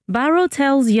 Barrow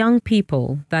tells young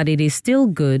people that it is still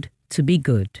good to be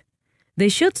good. They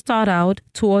should start out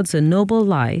towards a noble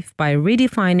life by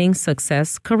redefining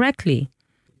success correctly.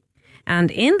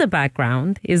 And in the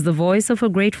background is the voice of a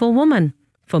grateful woman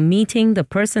for meeting the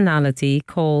personality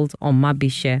called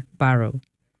Ombabishe Barrow.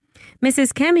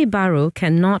 Mrs. Kemi Barrow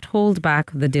cannot hold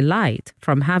back the delight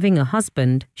from having a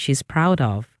husband she's proud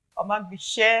of.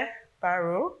 Ombabishe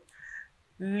Barrow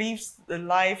lives the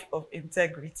life of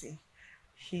integrity.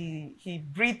 He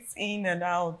breathes in and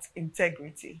out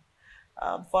integrity.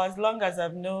 For as long as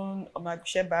I've known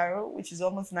Ombabishe Barrow, which is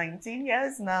almost 19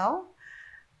 years now,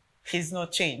 he's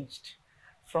not changed.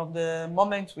 From the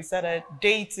moment we started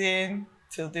dating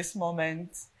till this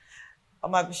moment,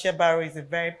 Ombabishe Barrow is a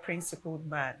very principled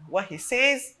man. What he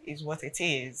says is what it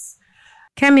is.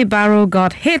 Kemi Barrow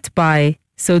got hit by,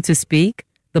 so to speak,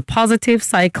 the positive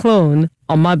cyclone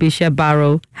Ombabishe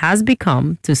Barrow has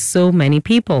become to so many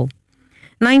people.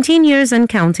 19 years and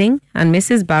counting, and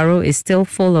Mrs. Barrow is still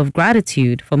full of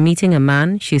gratitude for meeting a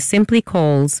man she simply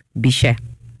calls Bishe.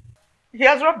 He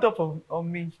has rubbed up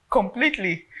on me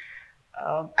completely.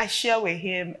 I share with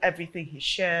him everything he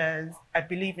shares. I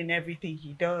believe in everything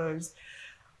he does.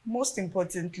 Most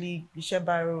importantly, Bishe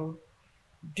Barrow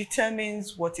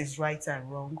determines what is right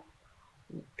and wrong.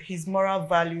 His moral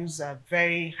values are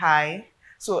very high.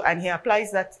 And he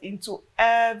applies that into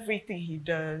everything he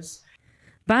does.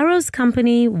 Barrow's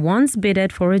company once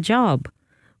bidded for a job.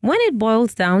 When it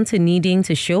boiled down to needing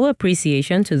to show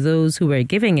appreciation to those who were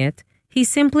giving it, he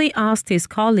simply asked his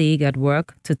colleague at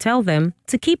work to tell them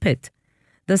to keep it.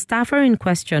 The staffer in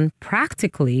question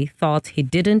practically thought he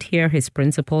didn't hear his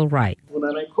principal right.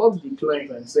 When I called the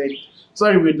client and said,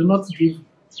 sorry, we do not give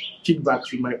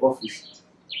kickbacks in my office.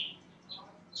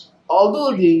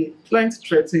 although the client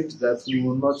threatened that we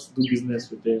will not do business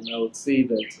with them, I would say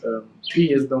that 3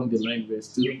 years down the line, we're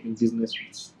still in business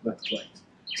with that client.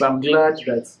 So I'm glad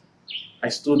that I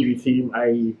stood with him.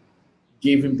 I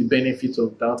gave him the benefit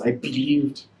of doubt. I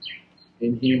believed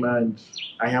in him, and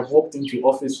I have walked into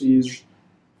offices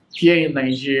here in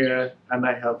Nigeria, and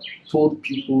I have told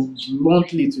people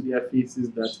bluntly to their faces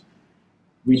that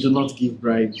we do not give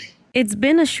bribes. It's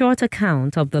been a short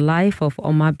account of the life of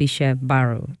Omabishe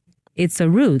Barrow. It's a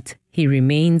route he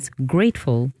remains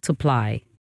grateful to ply.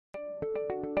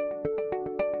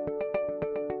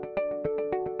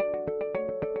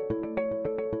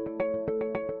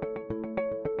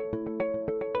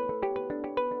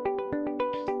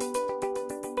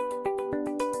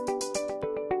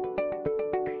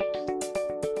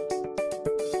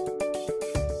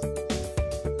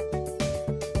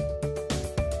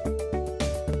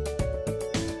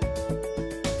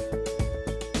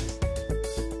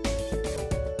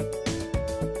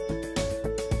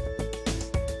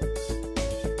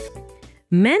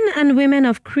 Men and women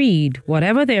of creed,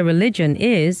 whatever their religion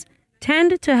is,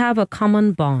 tend to have a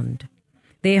common bond.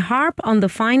 They harp on the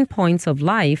fine points of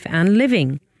life and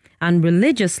living, and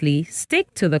religiously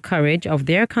stick to the courage of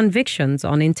their convictions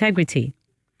on integrity.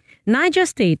 Niger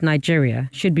State, Nigeria,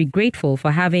 should be grateful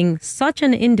for having such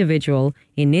an individual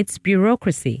in its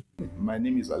bureaucracy. My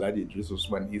name is Alhaji Idris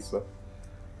Usman Issa.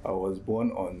 I was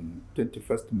born on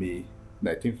 21st May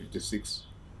 1956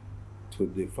 to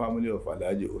the family of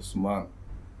Alhaji Usman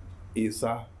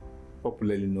Issa,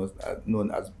 popularly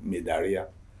known as Medaria.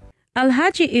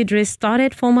 Alhaji Idris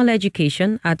started formal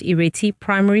education at Ireti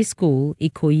Primary School,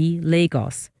 Ikoyi,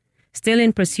 Lagos. Still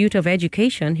in pursuit of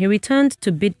education, he returned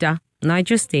to Bidda,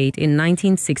 Niger State in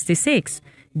 1966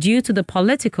 due to the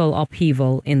political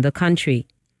upheaval in the country.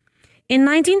 In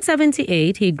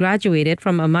 1978, he graduated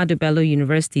from Ahmadu Bello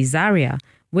University, Zaria,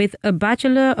 with a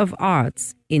Bachelor of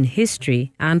Arts in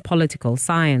History and Political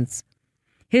Science.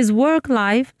 His work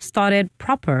life started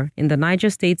proper in the Niger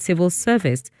State Civil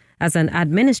Service as an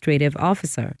administrative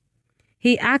officer.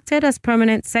 He acted as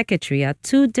permanent secretary at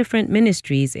 2 different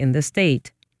ministries in the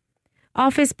state.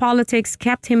 Office politics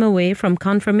kept him away from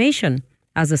confirmation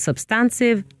as a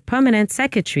substantive permanent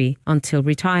secretary until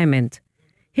retirement.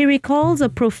 He recalls a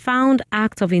profound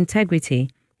act of integrity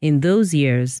in those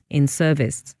years in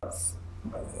service.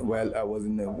 Well, I was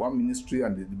in one ministry,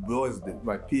 and the boys,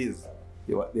 my peers,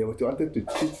 they wanted to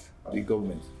cheat the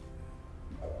government.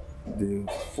 They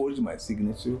forged my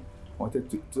signature, wanted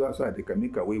to, so that they can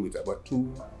make away with about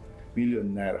 2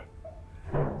 billion naira.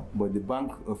 But the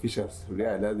bank officials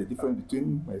realized the difference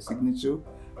between my signature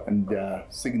and their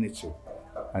signature,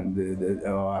 and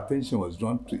our attention was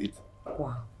drawn to it.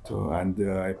 Wow. So, and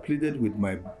I pleaded with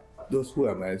those who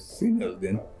are my seniors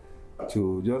then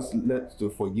to just to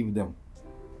forgive them,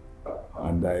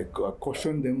 and I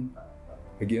cautioned them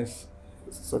against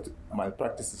such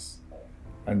malpractices,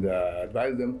 and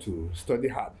advised them to study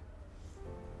hard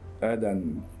rather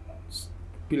than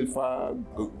pilfer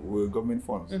government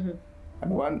funds. Mm-hmm.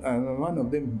 And one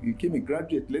of them became a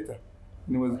graduate later,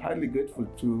 and he was highly grateful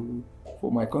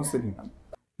for my counseling.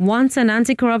 Once an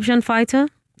anti-corruption fighter,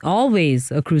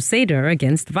 always a crusader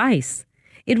against vice.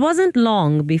 It wasn't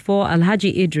long before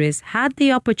Alhaji Idris had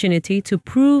the opportunity to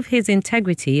prove his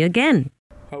integrity again.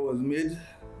 I was made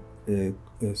a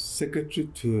secretary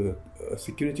to a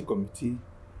security committee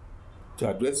to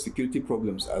address security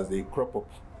problems as they crop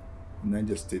up in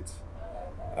Niger State,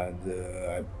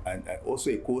 and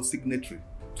also a co-signatory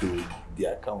to the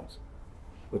account.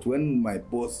 But when my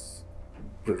boss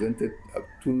presented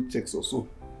 2 checks or so,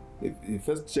 the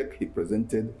first check he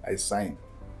presented, I signed.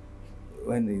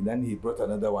 Then he brought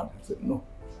another one. I said, no,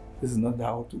 this is not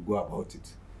how to go about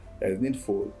it. There is need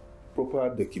for proper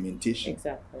documentation.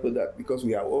 Exactly. So that, because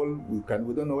we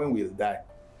don't know when we'll die.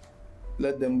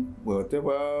 Let them, whatever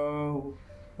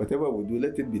we do,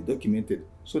 let it be documented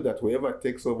so that whoever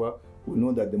takes over will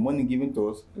know that the money given to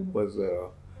us was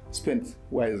spent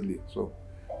wisely. So,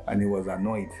 and he was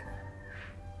annoyed.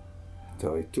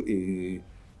 So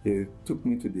he took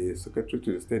me to the secretary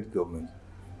to the state government,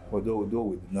 although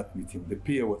we did not meet him. The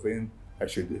PA was saying I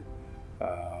should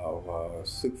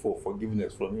seek for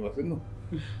forgiveness from him. I said, no,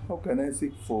 how can I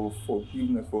seek for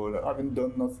forgiveness for having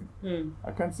done nothing?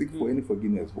 I can't seek for any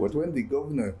forgiveness. But when the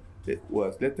governor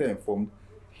was later informed,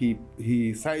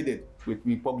 he sided with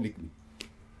me publicly.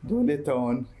 Though later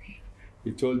on,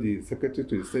 he told the secretary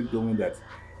to the state government that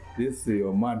this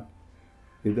your man,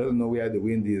 he doesn't know where the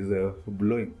wind is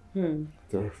blowing.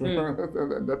 So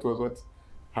that was what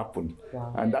happened.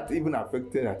 Wow. And that even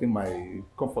affected, I think, my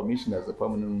confirmation as a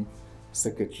permanent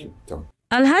secretary.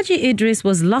 Alhaji Idris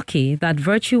was lucky that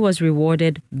virtue was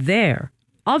rewarded there,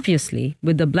 obviously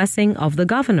with the blessing of the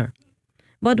governor.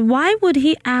 But why would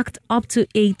he act up to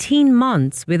 18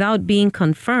 months without being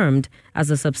confirmed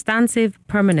as a substantive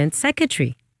permanent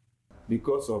secretary?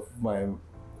 Because of my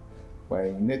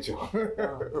nature.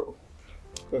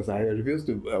 Because I refuse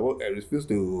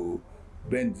to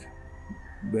bend,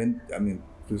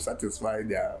 to satisfy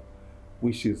their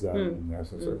wishes and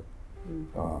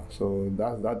so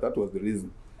that was the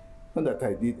reason. Not that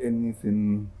I did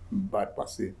anything bad per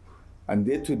se, and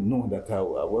they too know that I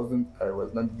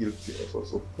was not guilty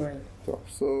also. Right.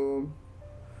 So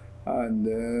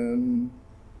and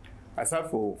I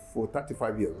served for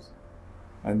 35 years,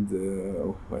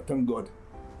 and I thank God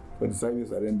for the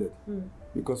service I rendered.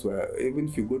 Because even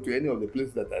if you go to any of the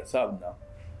places that I serve now,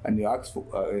 and you ask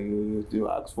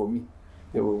for me,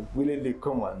 they will willingly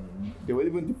come and they will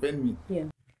even defend me. Yeah.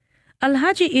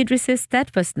 Alhaji Idris's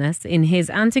steadfastness in his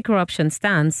anti-corruption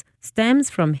stance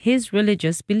stems from his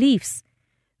religious beliefs.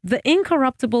 The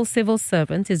incorruptible civil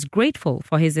servant is grateful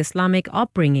for his Islamic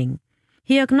upbringing.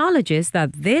 He acknowledges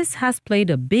that this has played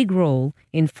a big role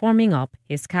in forming up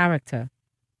his character.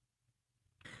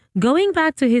 Going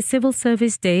back to his civil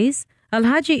service days,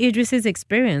 Alhaji Idris's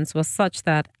experience was such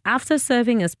that after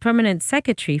serving as permanent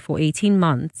secretary for 18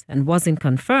 months and wasn't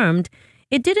confirmed,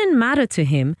 it didn't matter to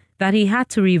him that he had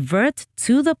to revert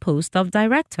to the post of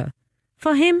director.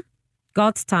 For him,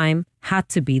 God's time had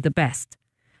to be the best.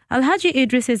 Alhaji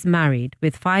Idris is married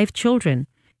with 5 children.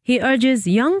 He urges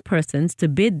young persons to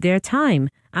bid their time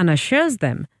and assures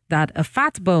them that a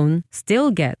fat bone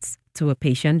still gets to a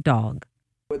patient dog.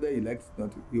 Whether he likes it or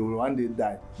not, he will one day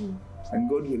die. And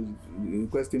God will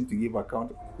request him to give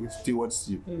account of his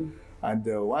stewardship. And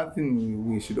one thing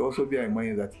we should also bear in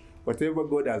mind is that whatever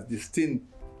God has destined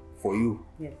for you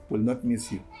will not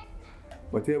miss you.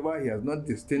 Whatever he has not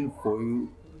destined for you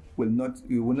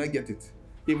you will not get it.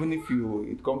 Even if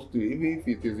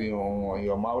it is in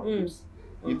your mouth, you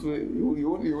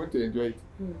want to enjoy it.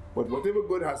 But whatever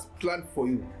God has planned for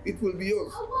you, it will be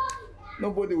yours.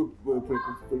 Nobody will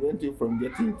prevent you from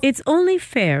getting it. It's only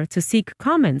fair to seek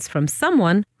comments from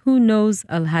someone who knows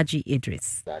Alhaji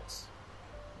Idris. That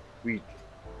we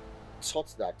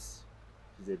thought that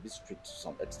he's a bit strict to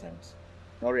some extent,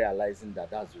 not realizing that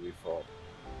that's the way forward.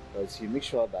 Because he makes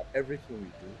sure that everything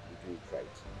we do it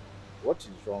right. What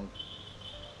is wrong,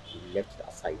 we left it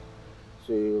aside.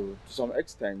 So to some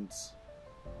extent,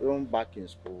 even back in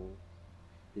school,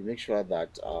 he makes sure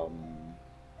that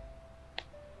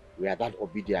we are that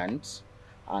obedient,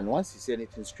 and once he says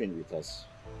anything strange with us,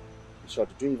 we should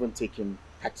don't even take him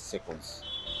 30 seconds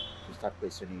to start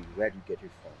questioning where do you get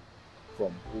it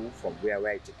from who, from where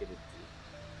are you taking it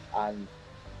to, and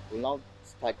we'll now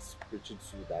start preaching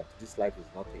to you that this life is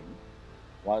nothing.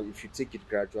 Well, if you take it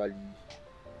gradually,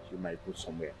 you might go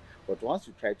somewhere. But once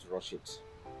you try to rush it,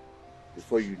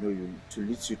 before you know, to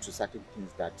lead you to certain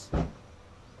things that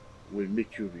will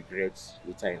make you regret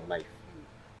later in life.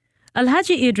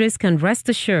 Alhaji Idris can rest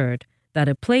assured that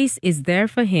a place is there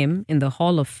for him in the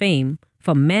Hall of Fame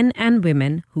for men and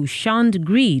women who shunned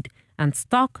greed and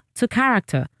stuck to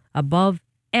character above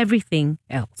everything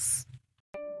else.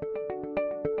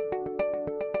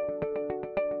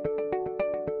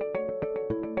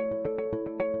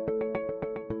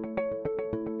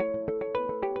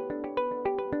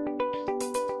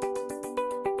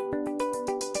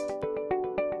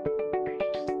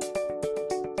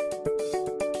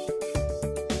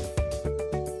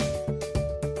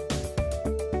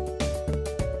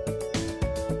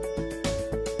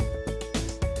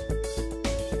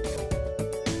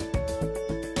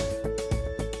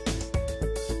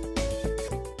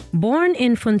 Born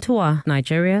in Funtua,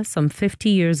 Nigeria, some 50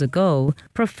 years ago,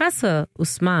 Professor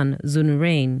Usman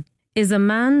Zunurain is a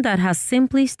man that has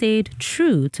simply stayed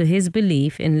true to his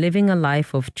belief in living a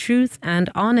life of truth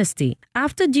and honesty.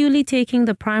 After duly taking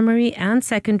the primary and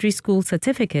secondary school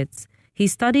certificates, he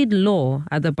studied law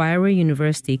at the Bayero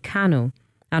University, Kano,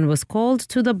 and was called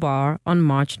to the bar on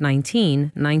March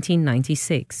 19,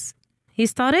 1996. He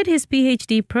started his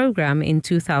PhD program in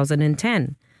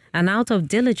 2010. And out of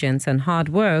diligence and hard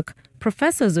work,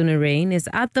 Professor Zunurain is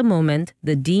at the moment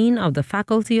the Dean of the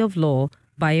Faculty of Law,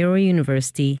 Bayero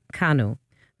University, Kano.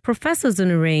 Professor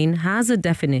Zunurain has a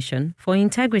definition for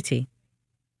integrity.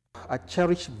 A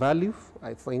cherished value,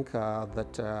 I think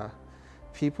that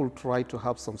people try to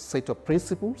have some set of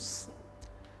principles,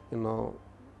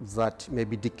 that may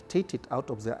be dictated out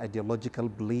of their ideological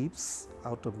beliefs,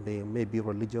 out of their maybe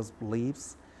religious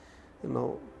beliefs.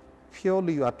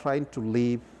 Purely you are trying to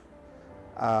live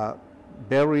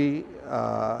very,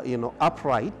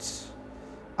 upright,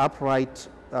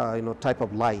 type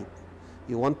of life.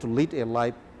 You want to lead a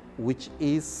life which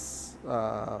is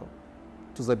to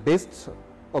the best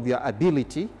of your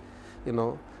ability, you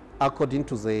know, according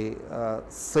to the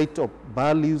set of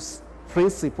values,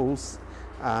 principles,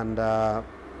 and other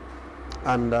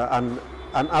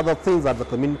things that the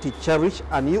community cherish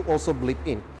and you also believe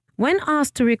in. When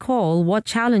asked to recall what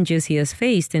challenges he has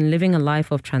faced in living a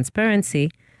life of transparency,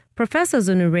 Professor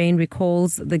Zunurain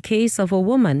recalls the case of a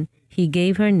woman, he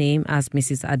gave her name as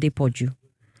Mrs. Adepoju,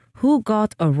 who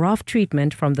got a rough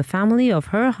treatment from the family of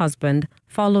her husband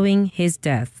following his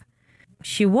death.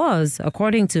 She was,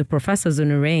 according to Professor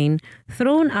Zunurain,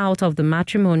 thrown out of the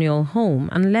matrimonial home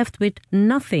and left with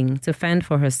nothing to fend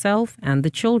for herself and the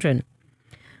children.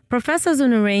 Professor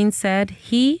Zunurain said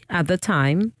he, at the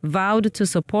time, vowed to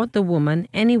support the woman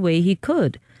any way he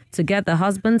could to get the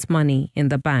husband's money in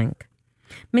the bank.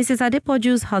 Mrs.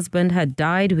 Adepoju's husband had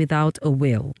died without a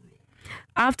will.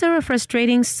 After a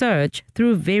frustrating search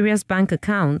through various bank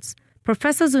accounts,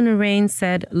 Professor Zunurain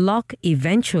said luck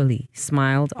eventually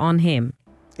smiled on him.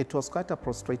 It was quite a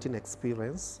frustrating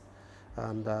experience,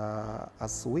 and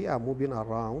as we are moving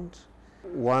around,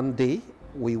 one day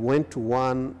we went to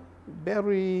one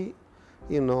very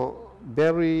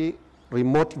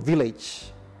remote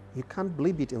village. You can't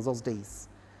believe it in those days.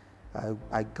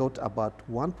 I got about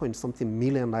 1.something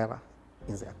million naira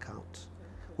in the account,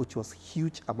 which was a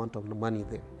huge amount of money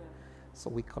there. So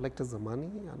we collected the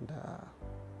money, and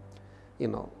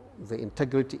the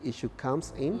integrity issue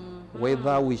comes in,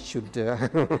 whether we should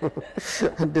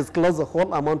disclose the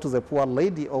whole amount to the poor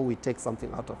lady or we take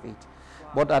something out of it.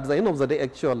 But at the end of the day,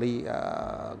 actually,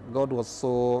 God was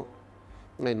so,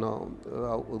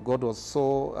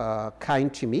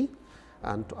 kind to me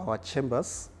and to our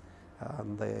chambers.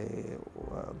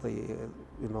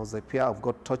 The fear of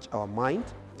God touched our mind.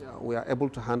 We are able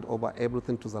to hand over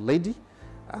everything to the lady,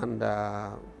 and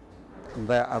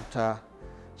thereafter,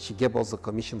 she gave us the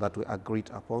commission that we agreed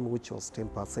upon, which was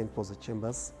 10% for the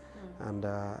chambers. And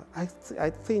I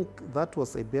think that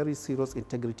was a very serious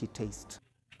integrity test.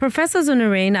 Professor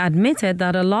Zunurain admitted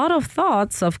that a lot of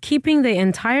thoughts of keeping the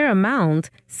entire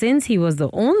amount, since he was the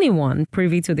only one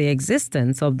privy to the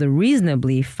existence of the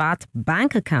reasonably fat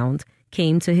bank account,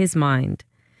 came to his mind.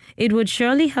 It would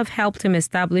surely have helped him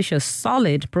establish a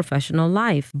solid professional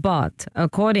life. But,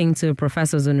 according to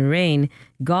Professor Zunurain,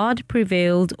 God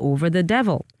prevailed over the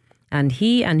devil, and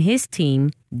he and his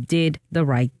team did the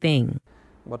right thing.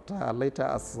 But later,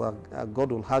 as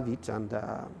God will have it and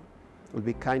will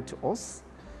be kind to us,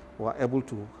 we were able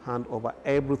to hand over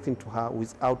everything to her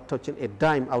without touching a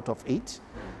dime out of it.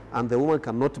 And the woman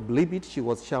cannot believe it. She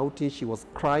was shouting, she was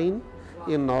crying.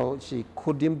 She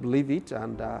couldn't believe it.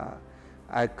 And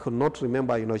I could not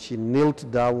remember, she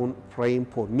knelt down praying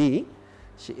for me.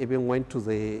 She even went to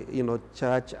the,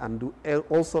 church and do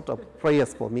all sorts of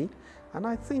prayers for me. And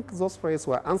I think those prayers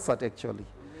were answered, actually.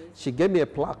 She gave me a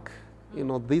plaque,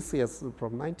 this year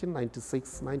from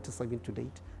 1996, 97 to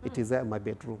date. It is there in my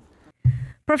bedroom.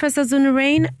 Professor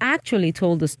Zunurain actually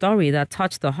told a story that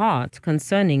touched the heart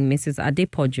concerning Mrs.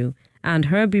 Adepoju and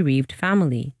her bereaved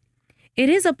family. It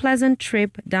is a pleasant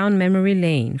trip down memory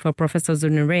lane for Professor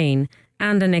Zunurain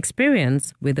and an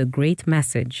experience with a great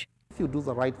message. If you do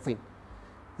the right thing,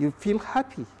 you feel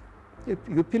happy,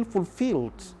 you feel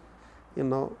fulfilled,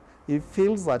 you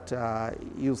feel that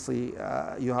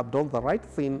you have done the right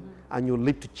thing and you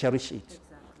live to cherish it.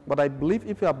 But I believe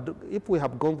if we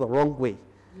have gone the wrong way,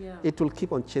 it will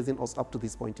keep on chasing us up to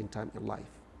this point in time in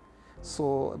life.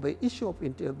 So the issue of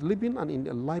living in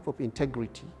a life of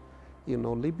integrity,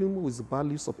 living with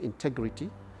values of integrity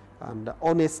and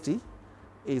honesty,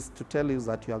 is to tell you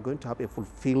that you are going to have a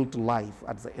fulfilled life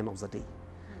at the end of the day.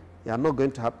 You are not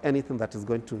going to have anything that is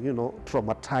going to,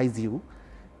 traumatize you,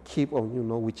 keep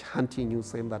on, witch hunting you,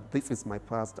 saying that this is my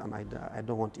past and I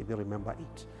don't want to even remember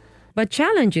it. But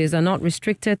challenges are not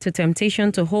restricted to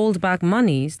temptation to hold back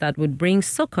monies that would bring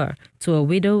succor to a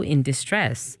widow in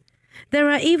distress. There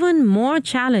are even more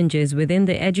challenges within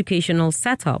the educational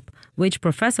setup which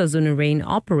Professor Zunurain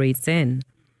operates in.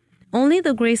 Only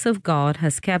the grace of God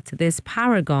has kept this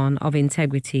paragon of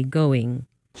integrity going.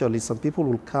 Actually, some people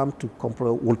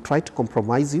will will try to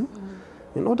compromise you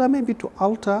in order maybe to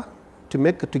alter,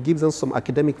 to give them some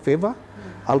academic favor,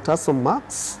 alter some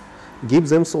marks, give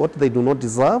them what they do not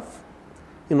deserve,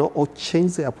 or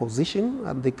change their position,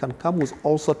 and they can come with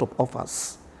all sorts of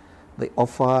offers. They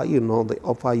offer, they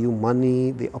offer you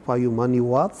money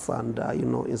worth, and,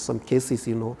 in some cases,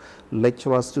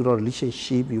 lecturer-student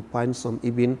relationship, you find some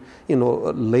even,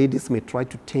 ladies may try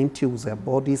to taint you with their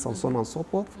bodies and so on and so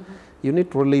forth. You need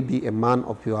to really be a man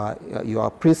of your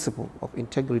principle of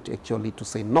integrity, actually, to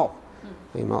say no,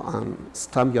 and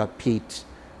stamp your feet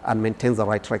and maintain the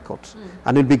right record.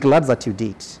 And you'll be glad that you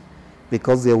did,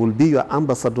 because there will be your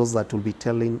ambassadors that will be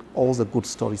telling all the good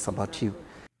stories about you.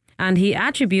 And he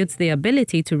attributes the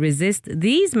ability to resist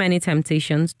these many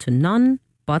temptations to none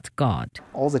but God.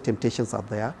 All the temptations are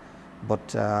there, but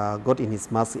God in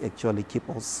his mercy actually keep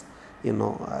us,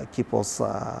 keep us,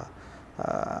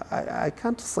 I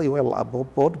can't say well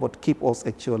above board, but keep us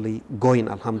actually going,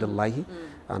 alhamdulillah,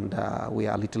 and we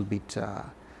are a little bit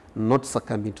not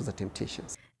succumbing to the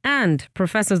temptations. And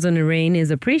Professor Zunurain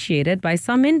is appreciated by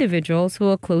some individuals who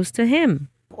are close to him.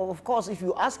 Of course, if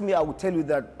you ask me, I would tell you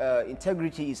that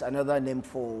integrity is another name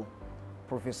for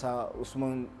Professor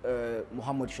Usman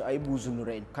Muhammad Shaibu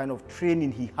Zunurain, kind of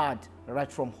training he had right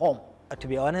from home. To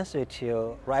be honest with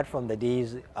you, right from the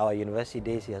days, our university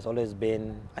days, he has always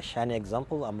been a shining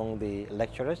example among the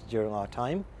lecturers during our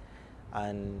time.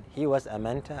 And he was a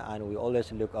mentor, and we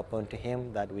always look upon to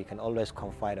him, that we can always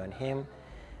confide on him.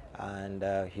 And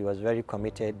he was very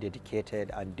committed,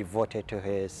 dedicated, and devoted to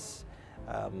his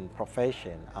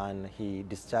profession, and he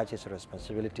discharged his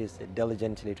responsibilities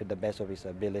diligently to the best of his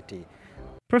ability.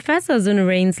 Professor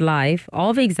Zunurain's life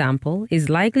of example is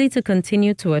likely to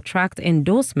continue to attract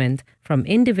endorsement from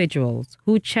individuals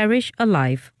who cherish a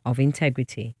life of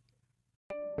integrity.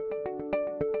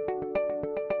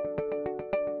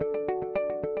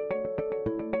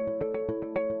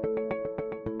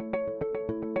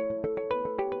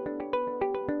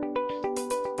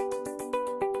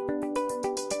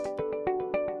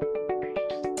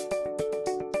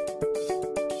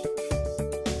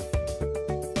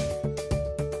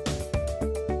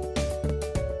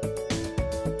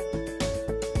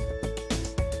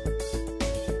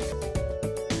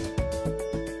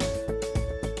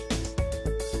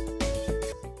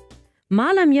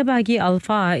 Malam Yabagi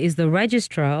Alfa is the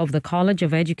registrar of the College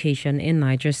of Education in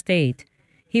Niger State.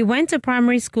 He went to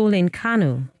primary school in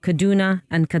Kano, Kaduna,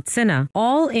 and Katsina,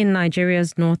 all in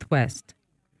Nigeria's northwest.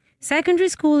 Secondary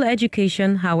school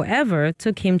education, however,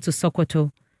 took him to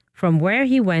Sokoto, from where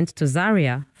he went to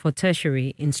Zaria for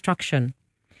tertiary instruction.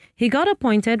 He got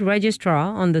appointed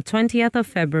registrar on the 20th of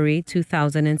February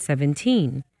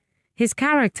 2017. His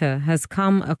character has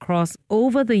come across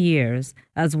over the years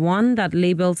as one that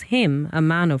labels him a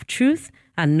man of truth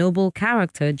and noble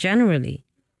character generally.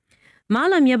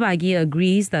 Malam Yabagi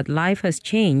agrees that life has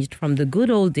changed from the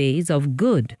good old days of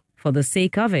good for the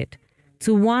sake of it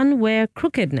to one where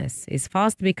crookedness is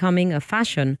fast becoming a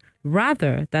fashion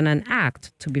rather than an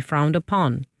act to be frowned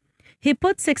upon. He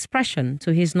puts expression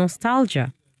to his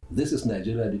nostalgia. This is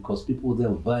Nigeria because people there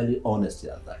value honesty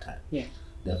at that time. Yeah.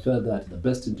 They felt that the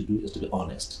best thing to do is to be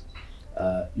honest.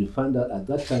 You find that at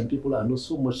that time people are not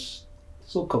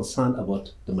so concerned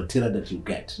about the material that you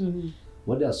get.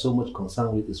 What they are so much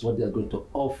concerned with is what they are going to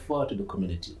offer to the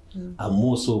community, and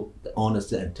more so the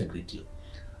honesty and integrity.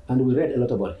 And we read a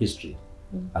lot about history.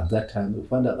 At that time, we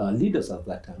found that our leaders at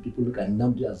that time, people look at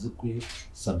Nnamdi Azikiwe,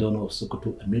 Sardauna of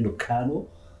Sokoto, Aminu Kano,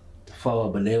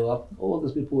 Tafawa Balewa, all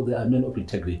those people, they are men of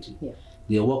integrity. Yeah.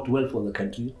 They worked well for the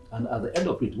country, and at the end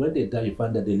of it, when they die, you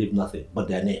find that they leave nothing but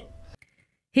their name.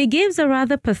 He gives a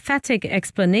rather pathetic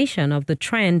explanation of the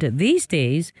trend these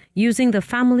days, using the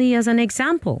family as an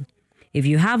example. If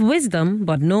you have wisdom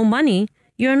but no money,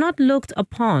 you're not looked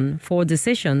upon for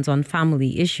decisions on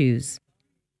family issues.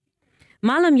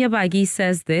 Malam Yabagi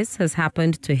says this has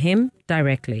happened to him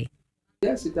directly.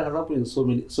 Yes, it has happened in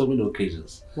so many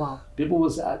occasions. Wow. People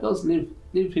will say, just leave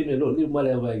him alone, leave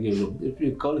Malam Yabagi alone. If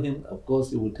you call him, of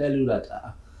course, he will tell you that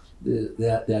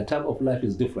their type of life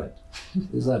is different.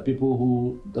 These are people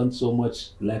who don't so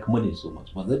much like money so much,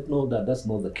 but they know that that's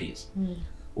not the case.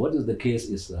 What is the case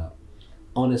is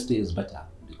honesty is better,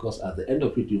 because at the end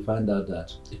of it, you find out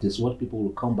that it is what people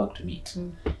will come back to meet.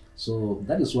 So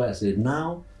that is why I say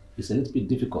now it's a little bit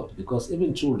difficult, because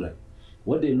even children,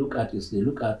 what they look at is they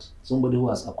look at somebody who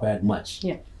has acquired much.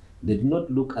 Yeah. They do not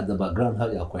look at the background, how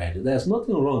he acquired it. There's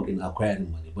nothing wrong in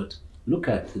acquiring money, but look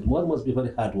at it. One must be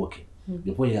very hardworking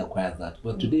before he acquired that.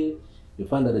 But today, you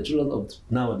find that the children of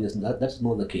nowadays, that's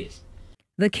not the case.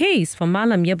 The case for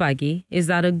Malam Yabagi is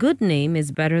that a good name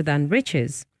is better than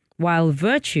riches, while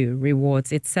virtue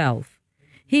rewards itself.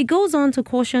 He goes on to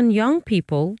caution young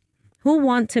people who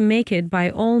want to make it by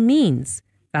all means,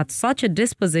 that such a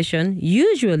disposition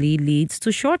usually leads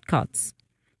to shortcuts.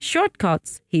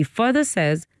 Shortcuts, he further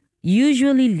says,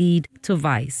 usually lead to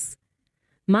vice.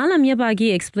 Malam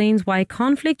Yabagi explains why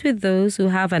conflict with those who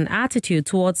have an attitude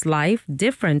towards life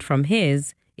different from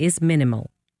his is minimal.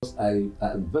 I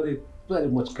am very, very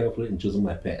much careful in choosing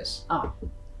my pairs.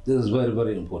 This is very,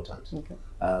 very important. Okay.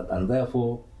 And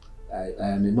therefore, I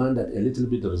am a man that a little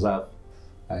bit reserved.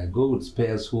 I go with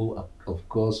pairs who, of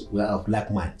course, were of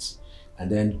like minds. And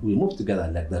then we move together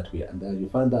like that way. And then you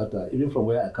find out, even from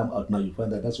where I come out now, you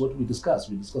find that that's what we discuss.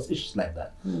 We discuss issues like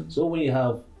that. So when you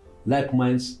have like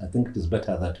minds, I think it is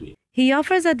better that way. He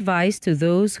offers advice to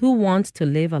those who want to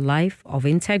live a life of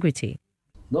integrity.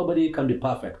 Nobody can be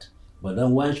perfect, but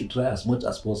then one should try as much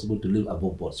as possible to live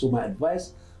above board. So my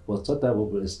advice was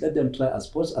is let them try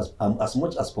as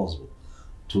much as possible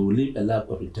to live a life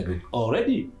of integrity.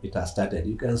 Already it has started.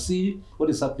 You can see what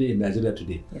is happening in Nigeria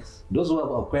today. Yes. Those who have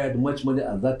acquired much money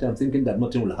at that time thinking that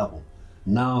nothing will happen.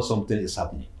 Now something is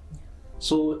happening.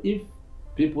 So if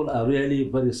people are really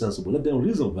very sensible, let them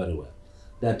reason very well.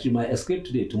 That you might escape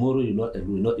today, tomorrow you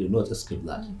will not escape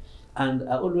that. And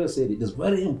I always say it is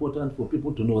very important for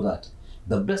people to know that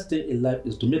the best thing in life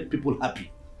is to make people happy.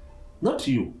 Not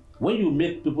you. When you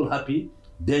make people happy,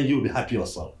 then you'll be happy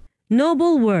yourself.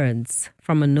 Noble words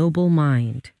from a noble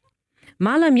mind.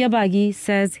 Malam Yabagi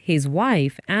says his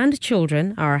wife and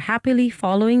children are happily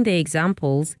following the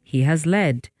examples he has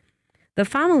led. The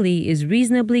family is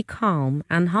reasonably calm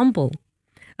and humble.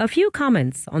 A few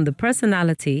comments on the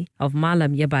personality of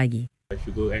Malam Yabagi. If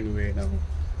you go anywhere now,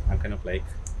 I'm kind of like,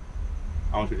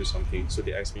 I want to do something. So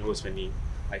they ask me, what's your name?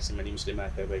 I say, my name is Suleiman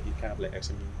Yabagi. Kind of like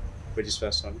asking me, where's your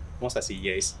first son? Once I say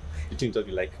yes, the team will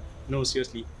be like, no,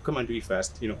 seriously, come and do it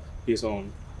fast. Based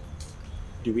on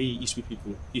the way he is with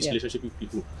people, his relationship with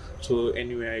people. So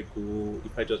anywhere I go,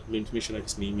 if I just mention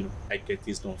his name, I get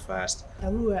this done fast.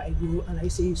 Everywhere I go and I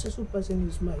say, so person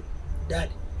is my dad.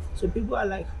 So people are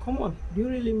like, come on, do you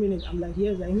really mean it? I'm like,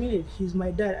 yes, I mean it. He's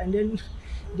my dad. And then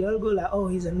they all go like, oh,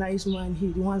 he's a nice man. He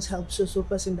once helped so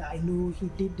person that I know. He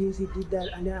did this, he did that.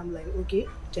 And then I'm like, okay,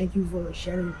 thank you for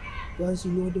sharing. Because the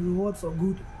reward for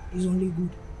good is only good.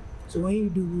 So when you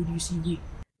do good, you see good.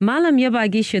 Malam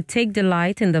Yabagi should take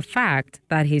delight in the fact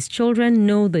that his children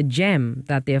know the gem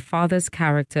that their father's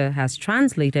character has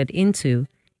translated into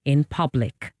in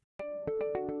public.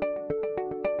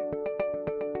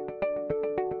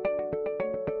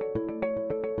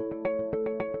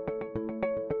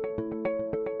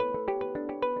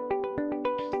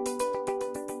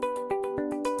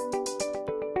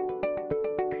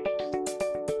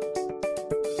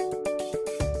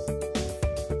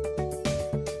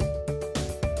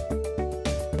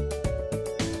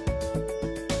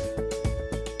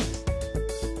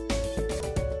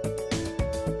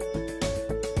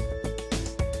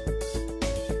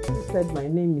 Said my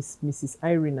name is Mrs.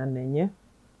 Irene Anenye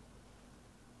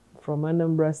from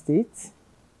Anambra State.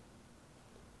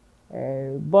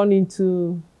 Born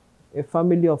into a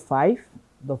family of 5,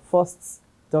 the first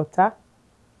daughter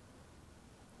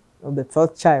of the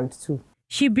first child too.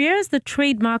 She bears the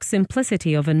trademark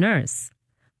simplicity of a nurse.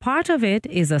 Part of it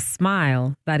is a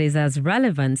smile that is as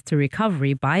relevant to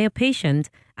recovery by a patient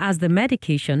as the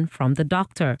medication from the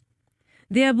doctor.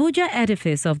 The Abuja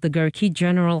edifice of the Garki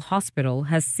General Hospital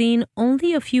has seen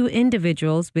only a few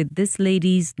individuals with this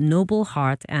lady's noble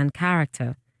heart and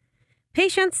character.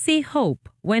 Patients see hope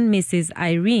when Mrs.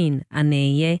 Irene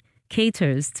Aneye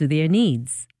caters to their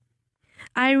needs.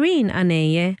 Irene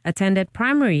Aneye attended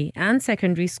primary and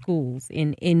secondary schools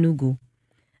in Enugu.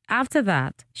 After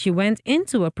that, she went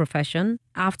into a profession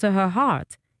after her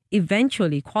heart,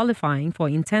 eventually qualifying for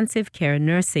intensive care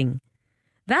nursing.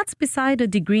 That's beside a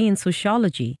degree in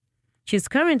sociology. She's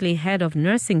currently head of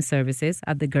nursing services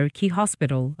at the Garki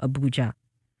Hospital, Abuja.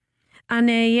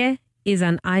 Aneye is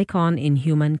an icon in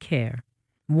human care,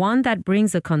 one that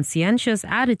brings a conscientious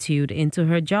attitude into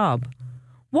her job.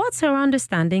 What's her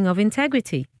understanding of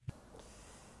integrity?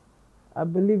 I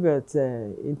believe that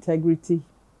integrity,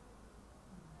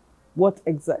 what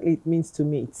exactly it means to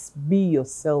me, it's be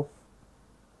yourself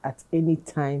at any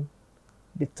time,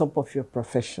 the top of your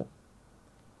profession.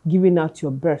 Giving out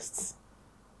your best,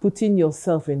 putting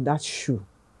yourself in that shoe,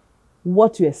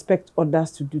 what you expect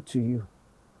others to do to you.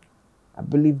 I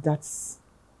believe that's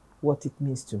what it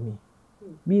means to me.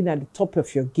 Being at the top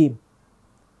of your game,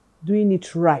 doing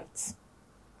it right,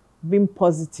 being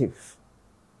positive,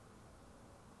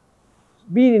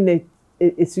 being in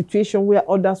a situation where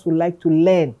others would like to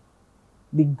learn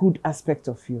the good aspect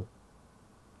of you.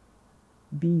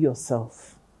 Be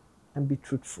yourself and be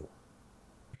truthful.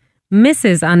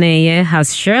 Mrs. Aneye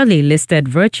has surely listed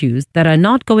virtues that are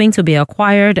not going to be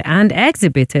acquired and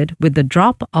exhibited with the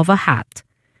drop of a hat.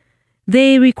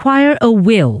 They require a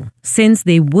will, since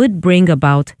they would bring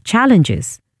about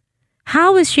challenges.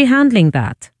 How is she handling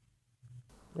that?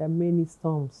 There are many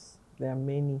storms. There are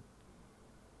many.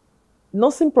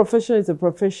 Nursing profession is a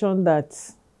profession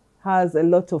that has a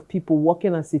lot of people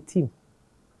working as a team.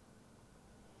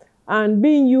 And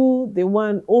being you, the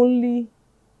one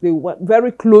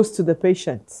very close to the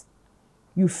patient,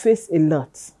 you face a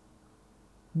lot,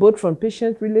 both from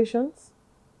patient relations,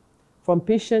 from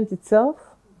patient itself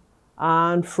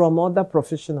and from other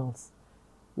professionals.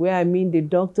 Where I mean the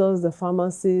doctors, the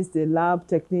pharmacists, the lab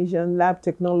technician, lab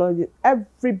technology,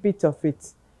 every bit of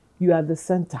it, you are the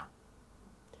center.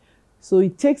 So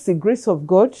it takes the grace of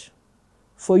God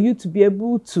for you to be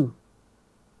able to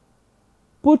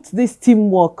put this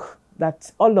teamwork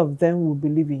that all of them will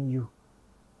believe in you.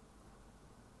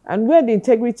 And where the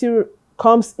integrity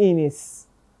comes in is,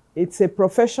 it's a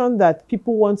profession that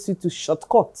people want you to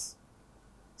shortcut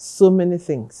so many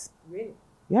things. Really?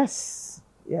 Yes,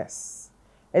 yes.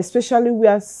 Especially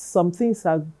where some things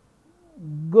are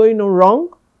going on wrong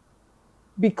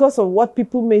because of what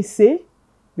people may say,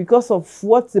 because of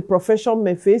what the profession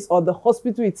may face or the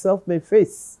hospital itself may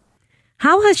face.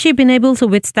 How has she been able to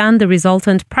withstand the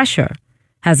resultant pressure?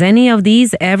 Has any of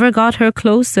these ever got her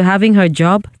close to having her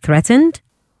job threatened?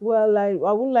 Well, I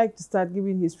would like to start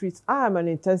giving histories. I am an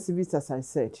intensivist, as I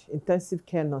said, intensive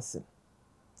care nursing,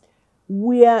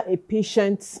 where a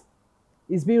patient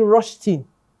is being rushed in.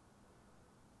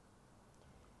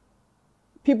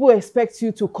 People expect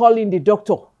you to call in the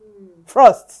doctor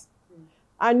first.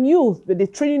 And you, with the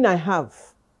training I have,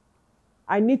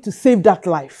 I need to save that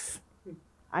life.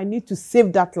 I need to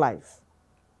save that life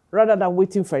rather than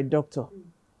waiting for a doctor.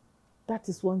 That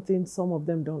is one thing some of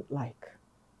them don't like.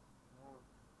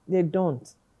 They don't.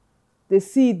 They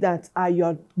see that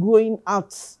you're going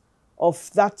out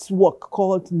of that work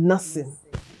called nursing.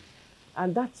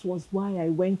 And that was why I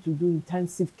went to do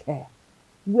intensive care,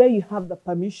 where you have the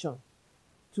permission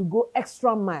to go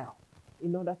extra mile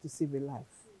in order to save a life.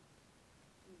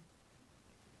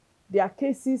 There are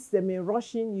cases that may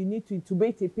rush in, you need to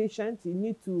intubate a patient, you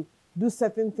need to do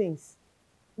certain things,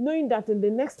 knowing that in the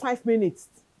next 5 minutes,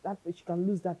 that you can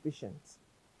lose that patient.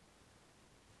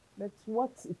 But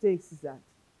what it takes is that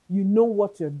you know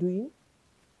what you're doing,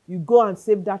 you go and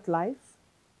save that life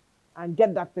and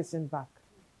get that patient back.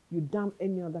 You damn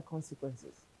any other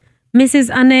consequences. Mrs.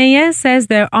 Aneye says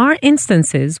there are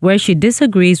instances where she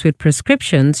disagrees with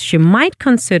prescriptions she might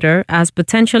consider as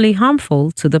potentially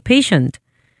harmful to the patient.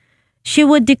 She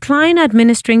would decline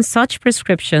administering such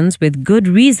prescriptions with good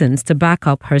reasons to back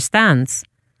up her stance.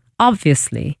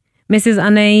 Obviously, Mrs.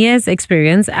 Anaye's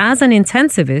experience as an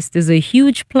intensivist is a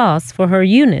huge plus for her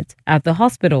unit at the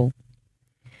hospital.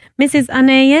 Mrs.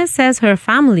 Aneye says her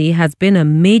family has been a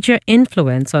major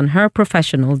influence on her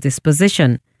professional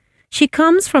disposition. She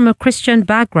comes from a Christian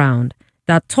background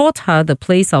that taught her the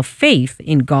place of faith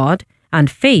in God and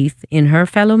faith in her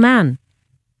fellow man.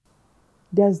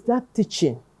 There's that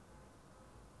teaching.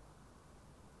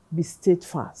 Be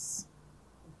steadfast.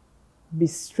 Be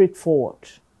straightforward.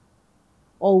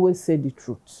 Always say the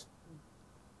truth.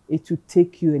 It will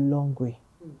take you a long way.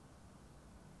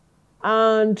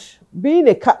 And being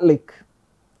a Catholic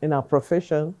in our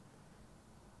profession,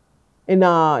 in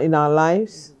our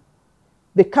lives,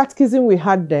 the catechism we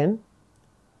had then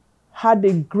had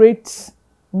a great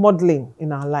modeling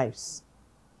in our lives.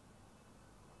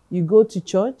 You go to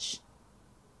church,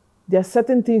 there are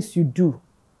certain things you do.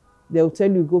 They will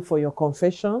tell you go for your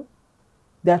confession.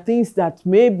 There are things that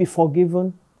may be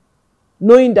forgiven,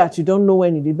 knowing that you don't know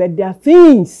when it is. But there are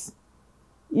things,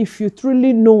 if you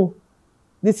truly know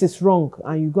this is wrong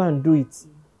and you go and do it,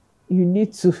 you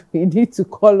need to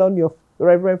call on your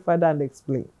Reverend Father and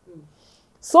explain.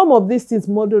 Some of these things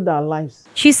modeled our lives.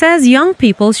 She says young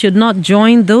people should not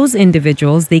join those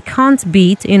individuals they can't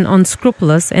beat in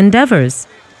unscrupulous endeavors.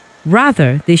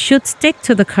 Rather, they should stick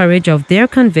to the courage of their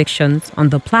convictions on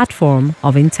the platform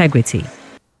of integrity.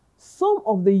 Some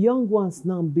of the young ones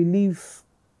now believe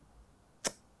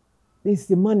it's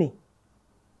the money.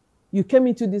 You came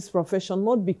into this profession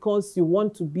not because you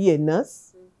want to be a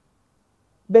nurse,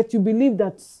 but you believe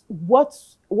that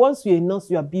once you're a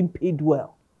nurse, you are being paid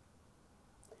well.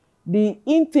 The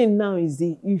in thing now is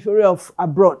the issue of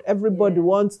abroad. Everybody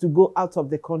wants to go out of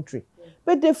the country.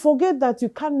 But they forget that you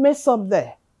can't mess up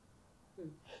there.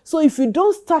 So if you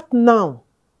don't start now,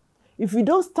 if you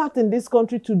don't start in this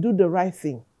country to do the right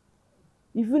thing,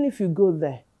 even if you go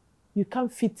there, you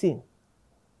can't fit in.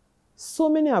 So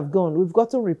many have gone. We've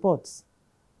gotten reports.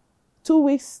 2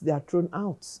 weeks, they are thrown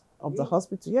out of the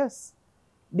hospital. Yes.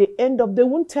 They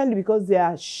won't tell you because they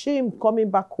are ashamed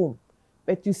coming back home.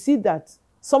 But you see that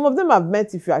some of them I've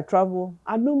met, if I travel,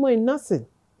 are no more in nursing.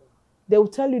 They will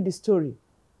tell you the story.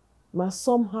 But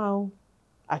somehow,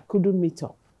 I couldn't meet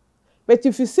up. But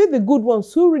if you see the good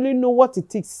ones who really know what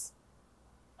it is,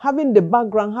 having the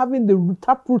background, having the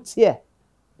taproot here,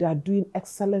 they are doing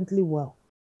excellently well.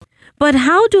 But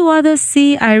how do others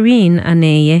see Irene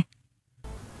Aneye?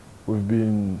 We've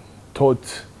been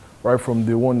taught right from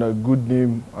day one that a good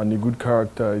name and a good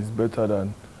character is better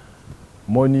than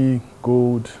money,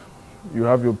 gold, you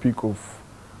have your pick of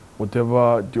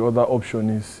whatever the other option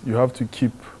is. You have to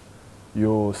keep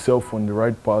yourself on the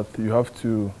right path. You have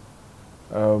to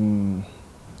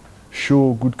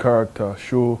show good character,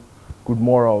 show good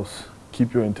morals,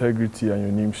 keep your integrity and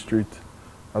your name straight.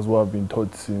 That's what I've been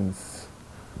taught since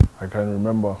I can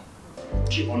remember.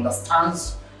 She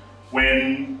understands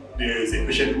when there is a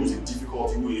patient who is in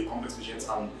difficulty, who is a complex patient,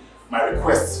 and my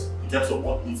request in terms of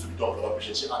what needs to be done for that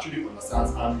patient, she actually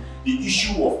understands. And the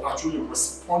issue of actually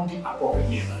responding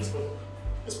appropriately and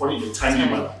responding in a timely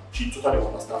manner, she totally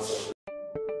understands that.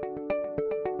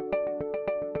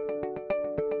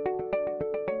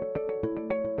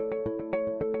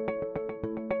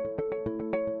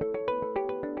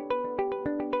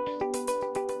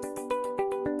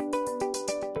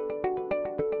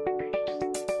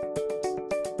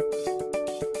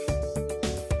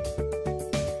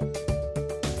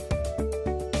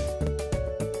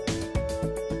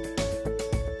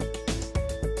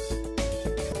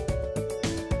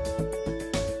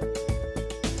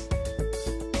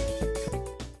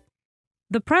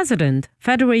 The president,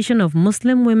 Federation of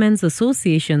Muslim Women's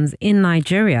Associations in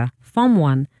Nigeria,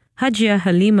 FOM1, Hajia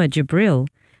Halima Jibril,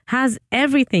 has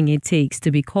everything it takes to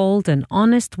be called an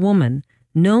honest woman,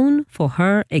 known for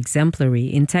her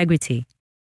exemplary integrity.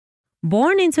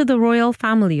 Born into the royal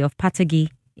family of Patagi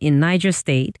in Niger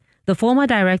State, the former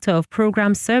director of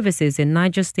program services in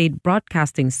Niger State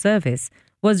Broadcasting Service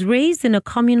was raised in a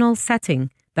communal setting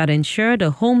that ensured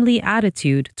a homely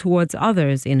attitude towards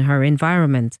others in her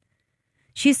environment.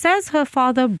 She says her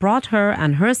father brought her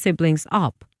and her siblings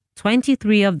up,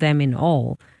 23 of them in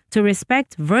all, to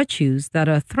respect virtues that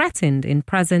are threatened in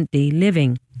present-day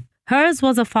living. Hers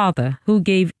was a father who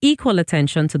gave equal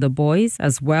attention to the boys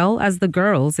as well as the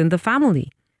girls in the family.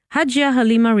 Hajia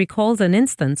Halima recalls an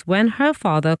instance when her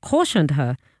father cautioned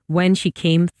her when she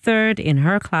came third in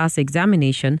her class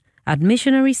examination at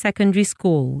Missionary Secondary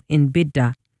School in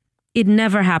Bidda. It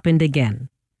never happened again.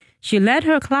 She led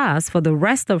her class for the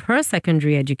rest of her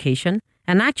secondary education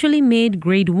and actually made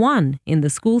grade 1 in the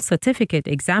school certificate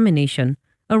examination,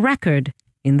 a record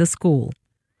in the school.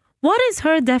 What is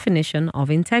her definition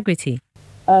of integrity?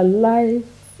 A life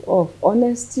of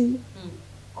honesty,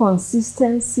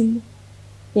 consistency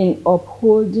in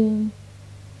upholding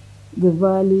the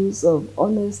values of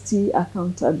honesty,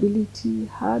 accountability,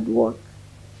 hard work,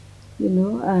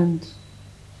 and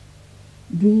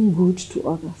doing good to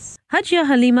others. Hajia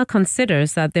Halima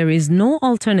considers that there is no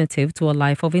alternative to a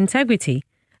life of integrity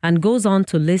and goes on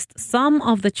to list some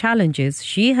of the challenges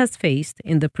she has faced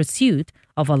in the pursuit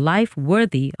of a life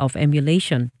worthy of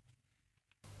emulation.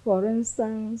 For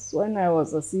instance, when I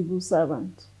was a civil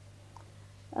servant,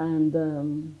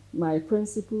 and my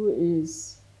principle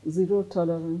is zero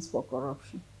tolerance for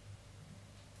corruption.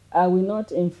 I will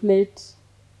not inflate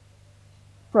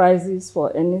prices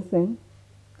for anything.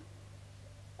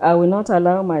 I will not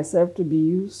allow myself to be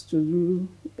used to do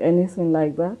anything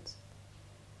like that.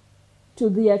 To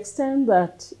the extent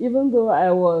that even though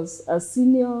I was a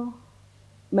senior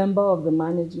member of the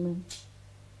management,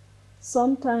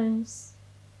 sometimes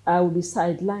I will be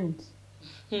sidelined.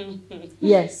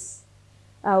 Yes,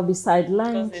 I will be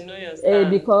sidelined because they know your style.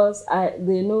 Because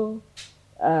they know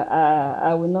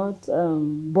I will not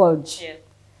budge. Yeah.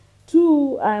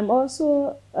 2, I'm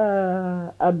also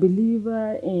a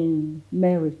believer in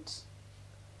merit.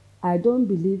 I don't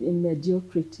believe in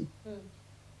mediocrity.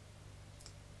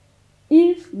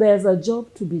 If there's a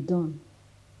job to be done,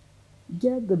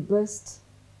 get the best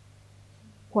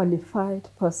qualified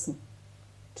person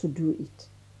to do it.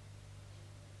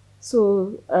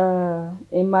 So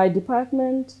in my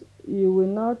department, you will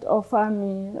not offer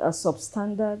me a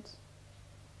substandard,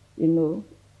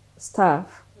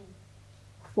 staff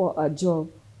for a job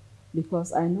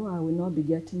because I know I will not be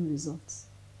getting results.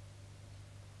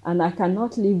 And I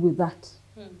cannot live with that.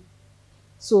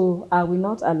 So I will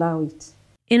not allow it.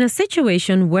 In a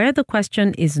situation where the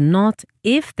question is not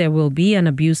if there will be an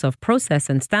abuse of process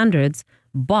and standards,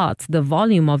 but the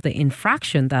volume of the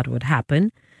infraction that would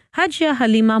happen, Hajia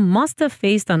Halima must have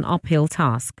faced an uphill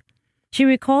task. She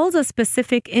recalls a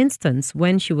specific instance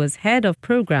when she was head of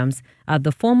programs at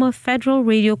the former Federal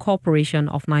Radio Corporation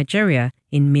of Nigeria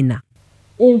in Minna.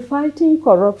 In fighting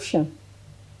corruption,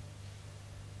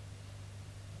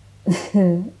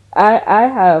 I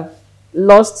have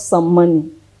lost some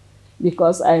money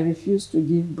because I refused to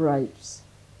give bribes.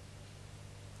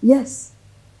 Yes,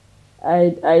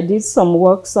 I did some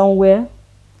work somewhere,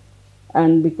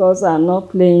 and because I'm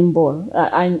not playing ball,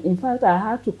 in fact, I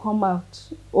had to come out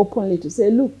openly to say,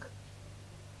 look,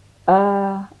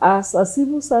 as a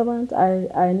civil servant,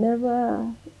 I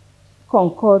never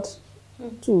concurred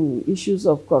to issues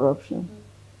of corruption.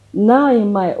 Now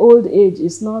in my old age,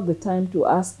 it's not the time to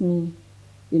ask me,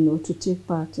 to take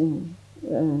part in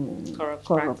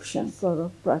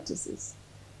corrupt practices.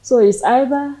 So it's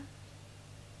either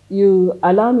you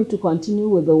allow me to continue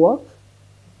with the work,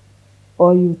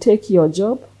 or you take your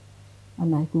job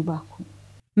and I go back home.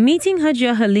 Meeting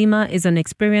Hajia Halima is an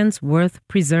experience worth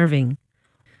preserving.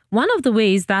 One of the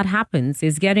ways that happens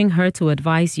is getting her to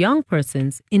advise young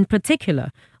persons, in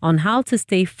particular, on how to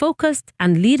stay focused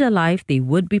and lead a life they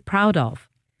would be proud of.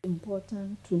 It's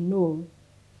important to know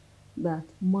that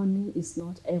money is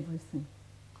not everything.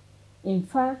 In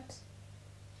fact,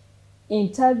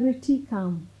 integrity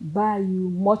can buy you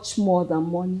much more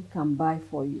than money can buy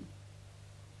for you.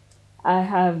 I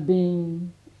have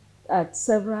been at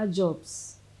several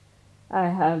jobs. I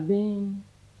have been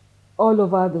all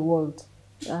over the world.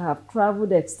 I have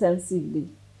traveled extensively,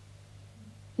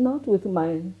 not with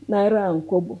my Naira and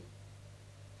Kobo,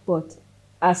 but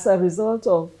as a result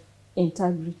of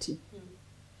integrity.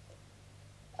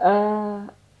 I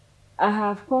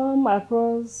have come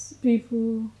across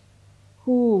people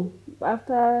who,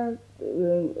 after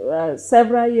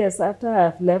several years after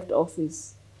I've left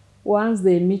office, once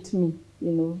they meet me,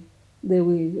 they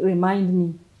will remind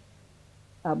me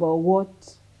about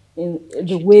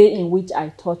the way in which I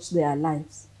touch their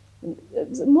lives.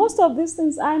 Most of these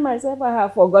things I myself I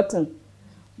have forgotten,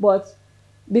 but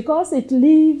because it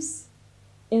lives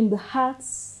in the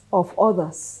hearts of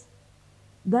others,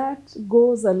 that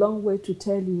goes a long way to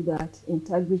tell you that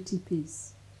integrity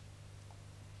pays.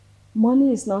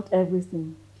 Money is not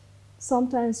everything.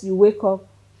 Sometimes you wake up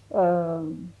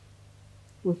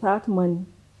without money,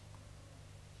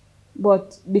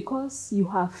 but because you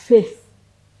have faith,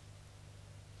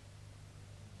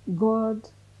 God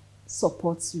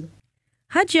supports you.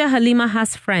 Hajia Halima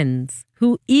has friends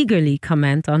who eagerly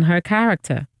comment on her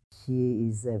character. She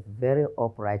is a very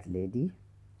upright lady.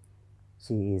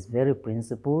 She is very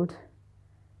principled.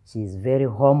 She is very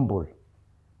humble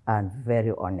and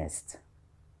very honest.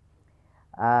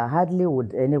 Hardly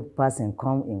would any person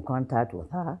come in contact with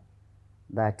her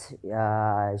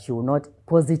that she will not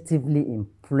positively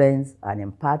influence and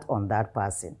impart on that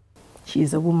person. She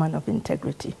is a woman of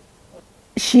integrity.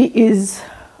 She is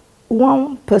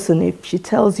one person, if she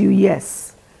tells you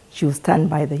yes, she will stand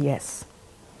by the yes.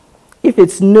 If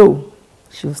it's no,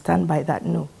 she will stand by that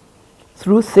no,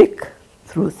 through thick,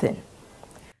 through thin.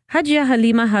 Hajia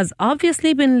Halima has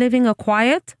obviously been living a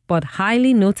quiet but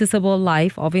highly noticeable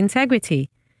life of integrity.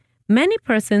 Many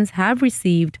persons have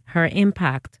received her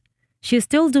impact. She is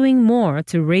still doing more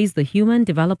to raise the Human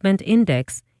Development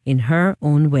Index in her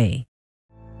own way.